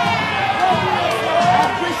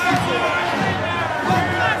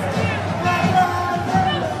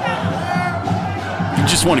 You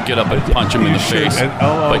just want to get up and punch him in the face,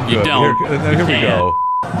 but you don't. Here we go.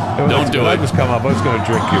 Don't do it. I just come up. I'm just going to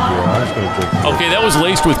drink your beer. I'm just going to drink your beer. Okay, that was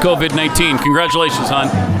laced with COVID-19. Congratulations, hon.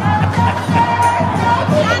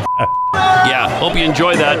 Yeah, hope you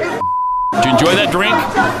enjoy that. Did you enjoy that drink?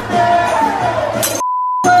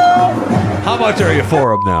 How much are you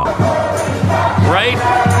for them now? Right?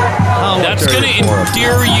 That's going to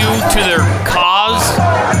endear you to their cause?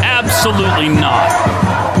 Absolutely not.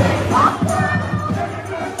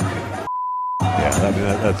 Yeah. I mean,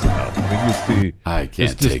 that's enough. I mean, you see, I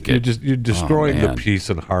can't take it. You're destroying the peace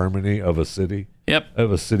and harmony of a city. Yep.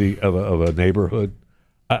 Of a city, of a neighborhood.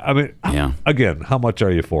 I mean, again, how much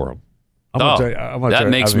are you for them? That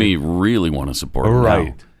makes me really want to support them.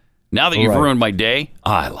 Right. Now that you've ruined my day,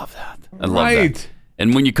 I love that. I love that.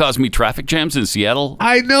 And when you cause me traffic jams in Seattle,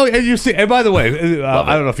 I know. And you see, and by the way,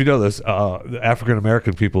 I don't know if you know this, African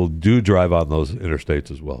American people do drive on those interstates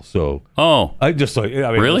as well. So, I just like,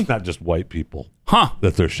 I mean, really? It's not just white people,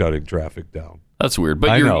 that they're shutting traffic down. That's weird.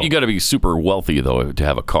 But you got to be super wealthy though to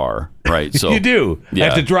have a car, right? So you do. Yeah,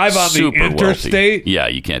 and to drive on the interstate. Wealthy. Yeah,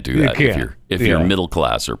 you can't do that if you're middle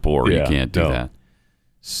class or poor. You can't do that.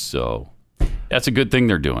 So that's a good thing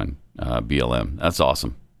they're doing. BLM. That's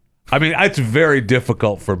awesome. I mean, it's very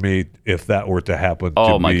difficult for me if that were to happen.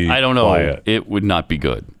 I don't know. Quiet. It would not be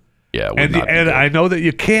good. Yeah, it would not be good. I know that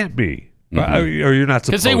you can't be, or you're not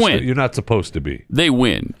supposed. Because they win. You're not supposed to be. They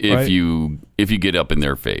win if you get up in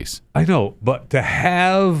their face. I know, but to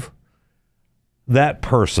have that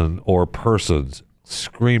person or persons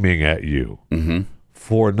screaming at you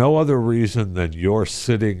for no other reason than you're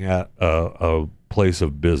sitting at a place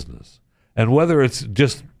of business, and whether it's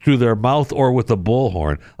just through their mouth or with a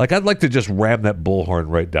bullhorn. Like, I'd like to just ram that bullhorn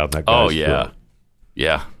right down that guy's throat.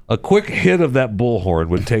 Yeah. A quick hit of that bullhorn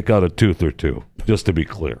would take out a tooth or two, just to be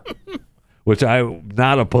clear, which I'm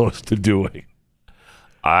not opposed to doing.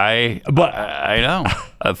 I know.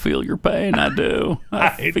 I feel your pain. I do.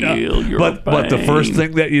 I feel your pain. But the first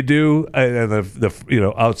thing that you do, and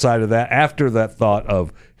the outside of that, after that thought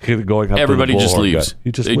of going up, everybody to the just leaves.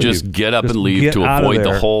 You just they leave. just get up and leave to avoid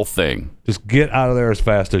the whole thing. Just get out of there as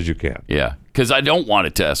fast as you can. Yeah, because I don't want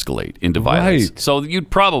it to escalate into violence. Right. So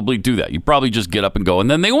you'd probably do that. You'd probably just get up and go,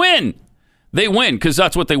 and then they win. They win because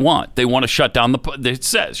that's what they want. They want to shut down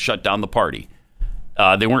shut down the party.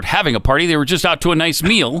 They weren't having a party. They were just out to a nice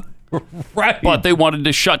meal. Right. But they wanted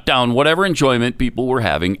to shut down whatever enjoyment people were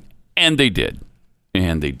having, and they did.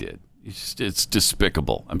 It's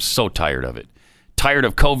despicable. I'm so tired of it. Tired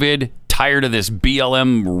of COVID. Tired of this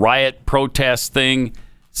BLM riot protest thing.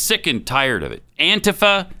 Sick and tired of it.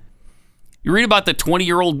 Antifa. You read about the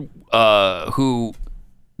 20-year-old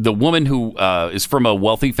the woman who is from a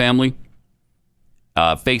wealthy family,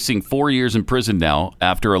 facing 4 years in prison now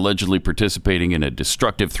after allegedly participating in a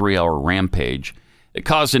destructive 3-hour rampage. It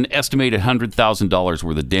caused an estimated $100,000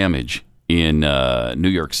 worth of damage in New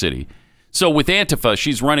York City. So with Antifa,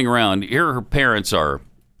 she's running around. Here her parents are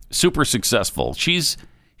super successful. She's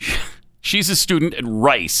a student at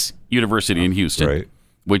Rice University in Houston,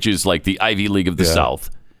 which is like the Ivy League of the South.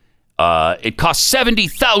 It costs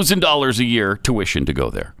 $70,000 a year tuition to go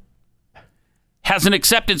there. Has an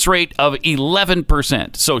acceptance rate of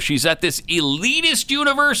 11%. So she's at this elitist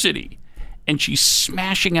university, and she's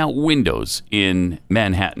smashing out windows in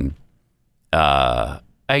Manhattan. Her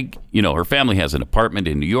family has an apartment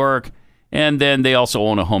in New York, and then they also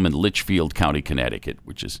own a home in Litchfield County, Connecticut,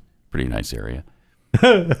 which is a pretty nice area.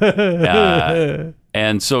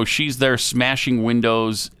 And so she's there smashing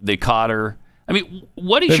windows. They caught her. I mean,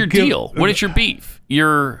 what is your deal? What is your beef?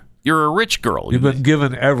 You're a rich girl. You've been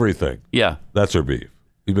given everything. Yeah. That's her beef.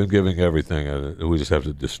 You've been giving everything, and we just have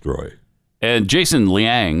to destroy. And Jason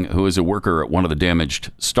Liang, who is a worker at one of the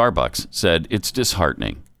damaged Starbucks, said, it's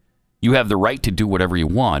disheartening. You have the right to do whatever you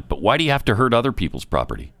want, but why do you have to hurt other people's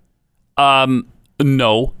property?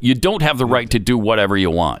 No, you don't have the right to do whatever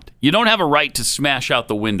you want. You don't have a right to smash out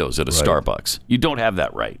the windows at a Starbucks. You don't have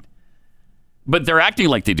that right. But they're acting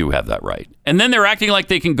like they do have that right. And then they're acting like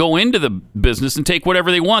they can go into the business and take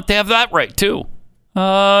whatever they want. They have that right, too.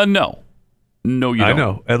 No, you don't. I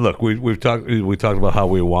know. And look, we talked about how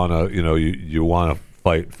we want to, you want to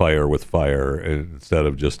fight fire with fire instead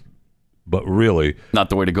of just, but really.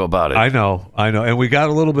 Not the way to go about it. I know. And we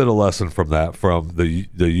got a little bit of lesson from that from the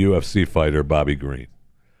UFC fighter, Bobby Green.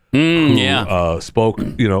 Who spoke,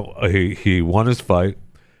 he won his fight.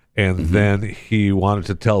 And then he wanted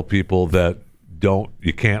to tell people that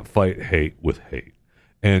you can't fight hate with hate.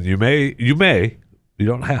 And you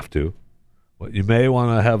don't have to, but you may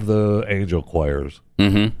want to have the angel choirs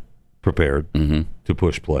prepared to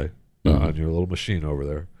push play on your little machine over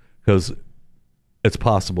there. Because it's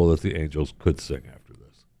possible that the angels could sing after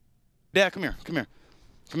this. Dad, come here.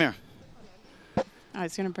 I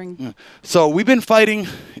was going to bring... So we've been fighting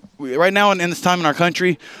right now in this time in our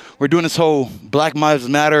country. We're doing this whole Black Lives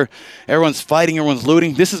Matter. Everyone's fighting. Everyone's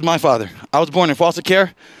looting. This is my father. I was born in foster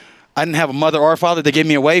care. I didn't have a mother or a father. They gave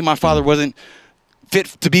me away. My father wasn't fit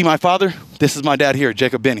to be my father. This is my dad here,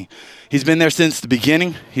 Jacob Benny. He's been there since the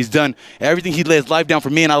beginning. He's done everything. He laid his life down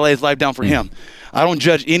for me, and I lay his life down for him. I don't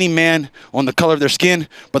judge any man on the color of their skin,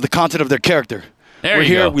 but the content of their character. We're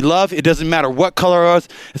here. We love. It doesn't matter what color it is.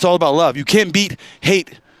 It's all about love. You can't beat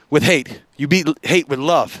hate with hate. You beat hate with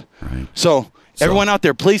love. Right. So everyone out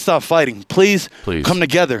there, please stop fighting. Please come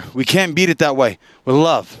together. We can't beat it that way. With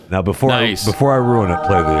love. Now, before I ruin it,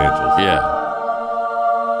 play the Angels. Yeah.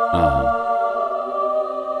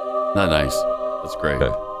 Not nice. That's great.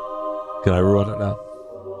 Okay. Can I ruin it now?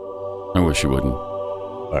 I wish you wouldn't.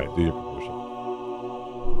 All right, do your promotion.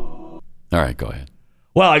 All right, go ahead.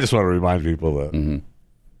 Well, I just want to remind people that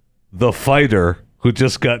the fighter who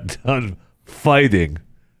just got done fighting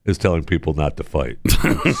is telling people not to fight.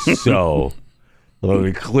 So let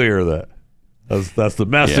me be clear that that's the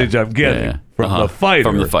message I'm getting from the fighter.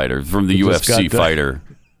 From the fighter, from the UFC fighter.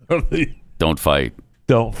 Don't fight.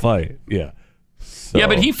 Don't fight. Yeah. So. Yeah,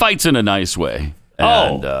 but he fights in a nice way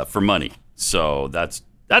and for money. So that's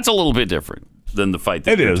a little bit different than the fight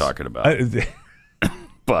that you're talking about.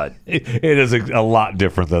 But it is a lot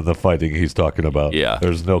different than the fighting he's talking about. Yeah.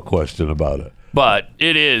 There's no question about it. But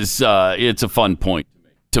it is it's a fun point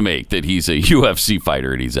to make that he's a UFC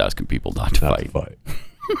fighter and he's asking people not to fight.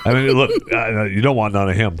 I mean, look, you don't want none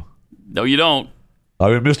of him. No, you don't. I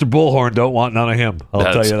mean, Mr. Bullhorn don't want none of him. I'll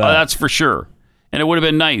tell you that. That's for sure. And it would have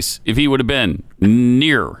been nice if he would have been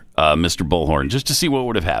near Mr. Bullhorn just to see what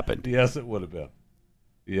would have happened. Yes, it would have been.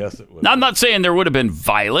 Yes, it would. Now, I'm not saying there would have been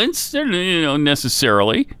violence,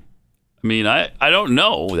 necessarily. I mean, I don't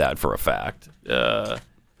know that for a fact. Could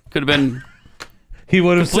have been. He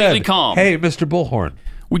would have said, calm. "Hey, Mr. Bullhorn,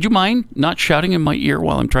 would you mind not shouting in my ear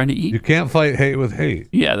while I'm trying to eat? You can't fight hate with hate."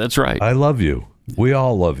 Yeah, that's right. I love you. We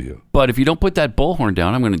all love you. But if you don't put that bullhorn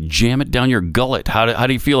down, I'm going to jam it down your gullet. How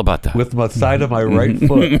do you feel about that? With the side of my right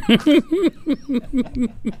foot.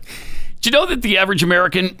 Do you know that the average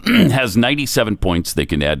American has 97 points they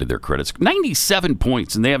can add to their credit score? 97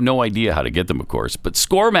 points, and they have no idea how to get them, of course. But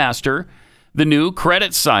ScoreMaster, the new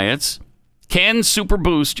credit science, can super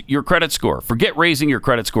boost your credit score. Forget raising your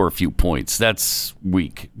credit score a few points. That's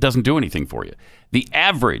weak. Doesn't do anything for you. The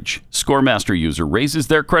average ScoreMaster user raises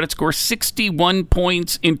their credit score 61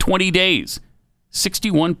 points in 20 days.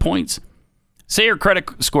 61 points. Say your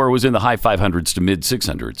credit score was in the high 500s to mid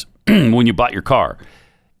 600s when you bought your car.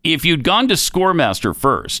 If you'd gone to ScoreMaster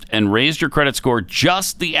first and raised your credit score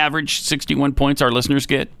just the average 61 points our listeners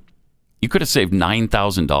get, you could have saved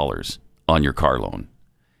 $9,000 on your car loan.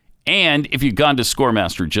 And if you'd gone to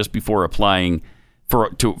ScoreMaster just before applying for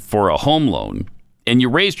a home loan and you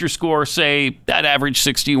raised your score, say, that average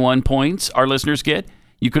 61 points our listeners get,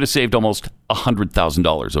 you could have saved almost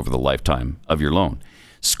 $100,000 over the lifetime of your loan.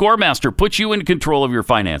 ScoreMaster puts you in control of your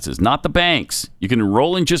finances, not the banks. You can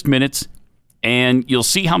enroll in just minutes, and you'll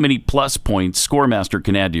see how many plus points ScoreMaster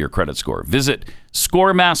can add to your credit score. Visit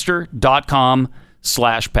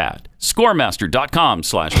scoremaster.com/Pat.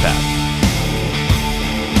 Scoremaster.com/Pat.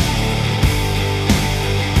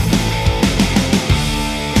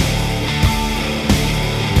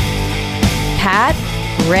 Pat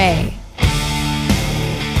Gray.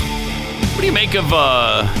 What do you make of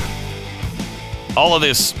all of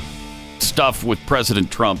this stuff with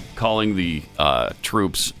President Trump calling the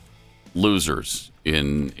troops losers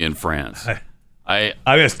in France? I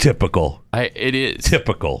mean, it's typical. It is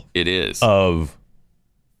typical. It is of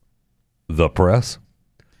the press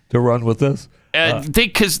to run with this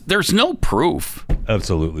because there's no proof.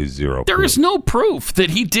 Absolutely zero. There is no proof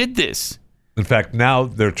that he did this. In fact, now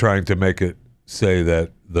they're trying to make it say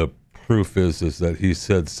that the proof is that he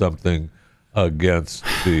said something against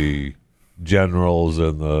the generals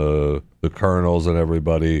and the colonels and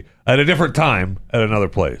everybody at a different time at another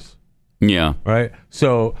place. Yeah. Right.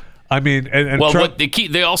 So I mean, and well, Trump,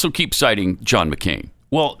 they also keep citing John McCain.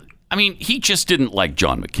 Well, I mean, he just didn't like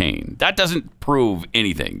John McCain. That doesn't prove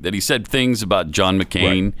anything. That he said things about John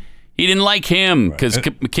McCain. Right. He didn't like him because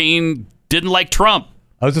McCain didn't like Trump.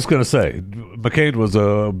 I was just going to say, McCain was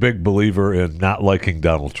a big believer in not liking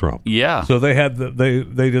Donald Trump. Yeah. So they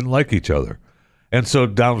didn't like each other. And so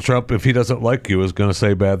Donald Trump, if he doesn't like you, is going to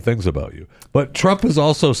say bad things about you. But Trump has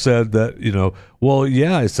also said that, well,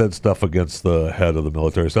 yeah, I said stuff against the head of the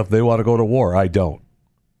military stuff. They want to go to war. I don't.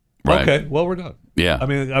 Right. Okay, well, we're done. Yeah. I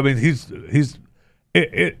mean, it's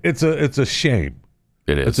a shame.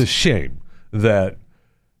 It is. It's a shame that,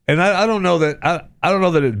 and I don't know that I don't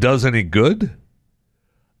know that it does any good,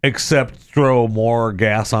 except throw more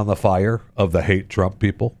gas on the fire of the hate Trump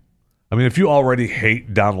people. I mean, if you already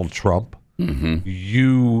hate Donald Trump,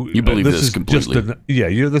 you believe this completely.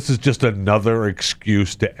 This is just another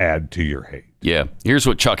excuse to add to your hate. Yeah. Here's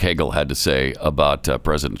what Chuck Hagel had to say about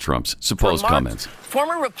President Trump's supposed comments.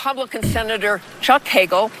 Former Republican Senator Chuck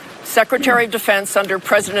Hagel, Secretary of Defense under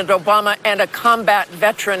President Obama and a combat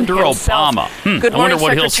veteran himself. Good morning,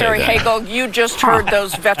 Secretary Hagel. You just heard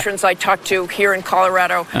those veterans I talked to here in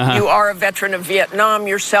Colorado. You are a veteran of Vietnam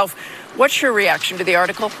yourself. What's your reaction to the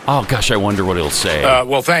article? Oh, gosh, I wonder what he'll say.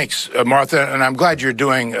 Well, thanks, Martha, and I'm glad you're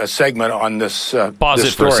doing a segment on this Pause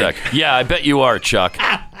this it for a story. sec. Yeah, I bet you are, Chuck.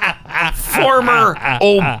 Former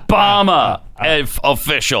Obama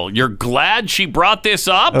official. You're glad she brought this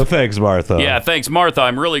up? Oh, thanks, Martha. Yeah, thanks, Martha.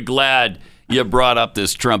 I'm really glad you brought up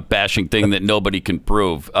this Trump bashing thing that nobody can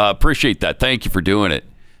prove. Appreciate that. Thank you for doing it.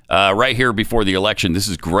 Right here before the election. This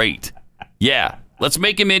is great. Yeah. Let's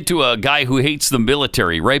make him into a guy who hates the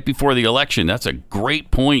military right before the election. That's a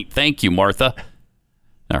great point. Thank you, Martha.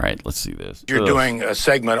 All right, let's see this. You're doing a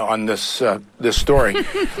segment on this this story.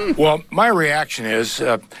 Well, my reaction is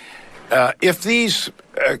if these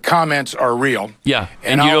comments are real. Yeah,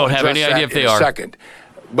 and you don't have any idea if they are. Second.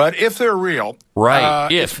 But if they're real, right?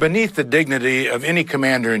 It's beneath the dignity of any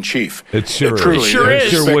commander-in-chief. It sure truly is. It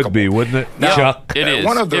sure would be, wouldn't it? Now, Chuck? It is.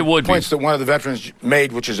 One of the points that one of the veterans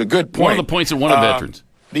made, which is a good point. One of the points that one of the veterans.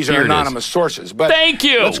 These are anonymous sources. But thank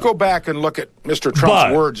you. Let's go back and look at Mr.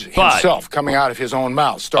 Trump's words himself coming out of his own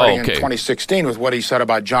mouth, starting in 2016 with what he said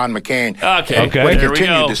about John McCain. Okay. What he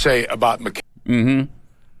continued to say about McCain. Mm-hmm.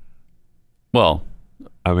 Well,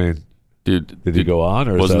 I mean, did he go on,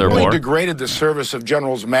 or wasn't there really more? Degraded the service of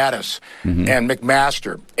Generals Mattis and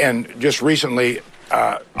McMaster, and just recently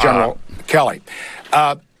General Kelly.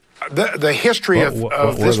 The history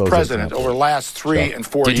of this president over the last 3 and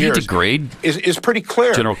 4 years did he degrade is pretty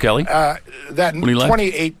clear. General Kelly? That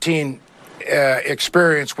 2018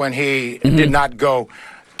 experience when he did not go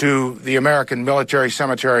to the American military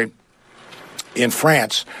cemetery in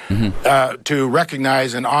France to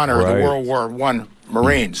recognize and honor the World War I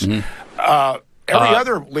Marines. Every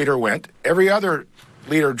other leader went. Every other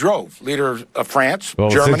leader drove. Leader of France,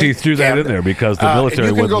 Germany, since he threw that in there because the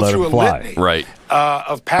military wouldn't let him fly. Right.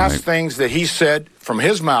 Of past things that he said from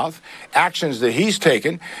his mouth, actions that he's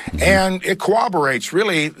taken, and it corroborates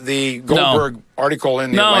really the Goldberg article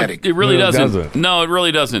in the Atlantic. It really doesn't. No, it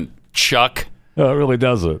really doesn't, Chuck. No, it really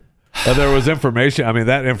doesn't. There was information. I mean,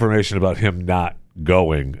 that information about him not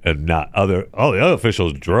going and the other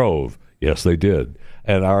officials drove. Yes, they did.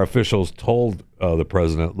 And our officials told the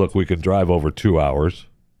president, look, we can drive over 2 hours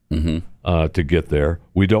to get there.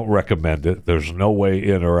 We don't recommend it. There's no way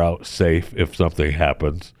in or out safe if something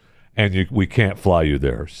happens. And we can't fly you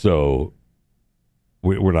there. So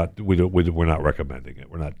we're not recommending it.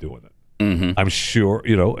 We're not doing it. I'm sure,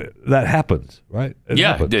 that happens, right? It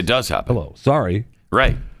happens. It does happen. Hello. Sorry.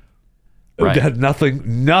 Right. It had nothing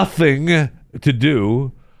to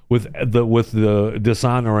do with the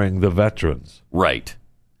dishonoring the veterans. Right.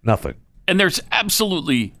 Nothing. And there's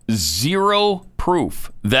absolutely zero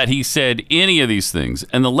proof that he said any of these things.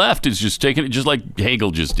 And the left is just taking it just like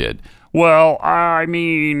Hagel just did. Well, I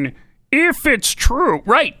mean, if it's true.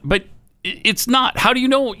 Right. But it's not. How do you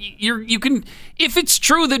know? You can. If it's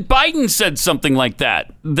true that Biden said something like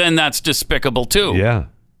that, then that's despicable too. Yeah.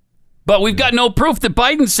 But we've got no proof that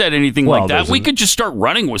Biden said anything like that. We could just start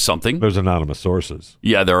running with something. There's anonymous sources.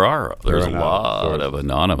 Yeah, there are. There's a lot of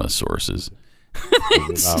anonymous sources.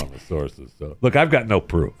 Anonymous sources. So, look, I've got no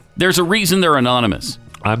proof. There's a reason they're anonymous.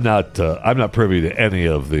 I'm not privy to any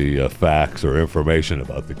of the facts or information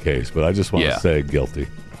about the case, but I just want to say guilty.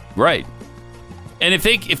 Right. And if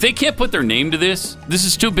they can't put their name to this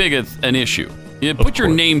is too big an issue. Put your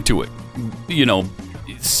name to it.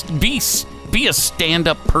 Be a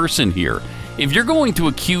stand-up person here. If you're going to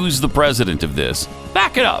accuse the president of this,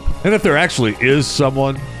 back it up. And if there actually is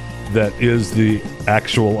someone that is the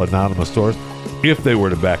actual anonymous source, if they were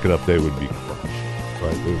to back it up, they would be crushed.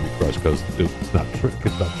 Right? They would be crushed because it's not true.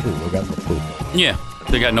 It's not true. They got no proof. Yeah,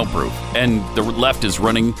 they got no proof. And the left is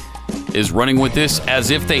running with this as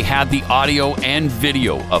if they had the audio and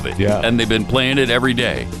video of it. Yeah. And they've been playing it every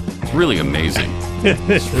day. It's really amazing.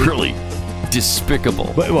 It's really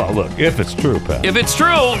despicable. But, well, look, if it's true, Pat. If it's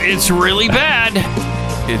true, it's really bad.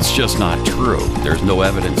 It's just not true. There's no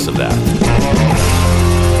evidence of that.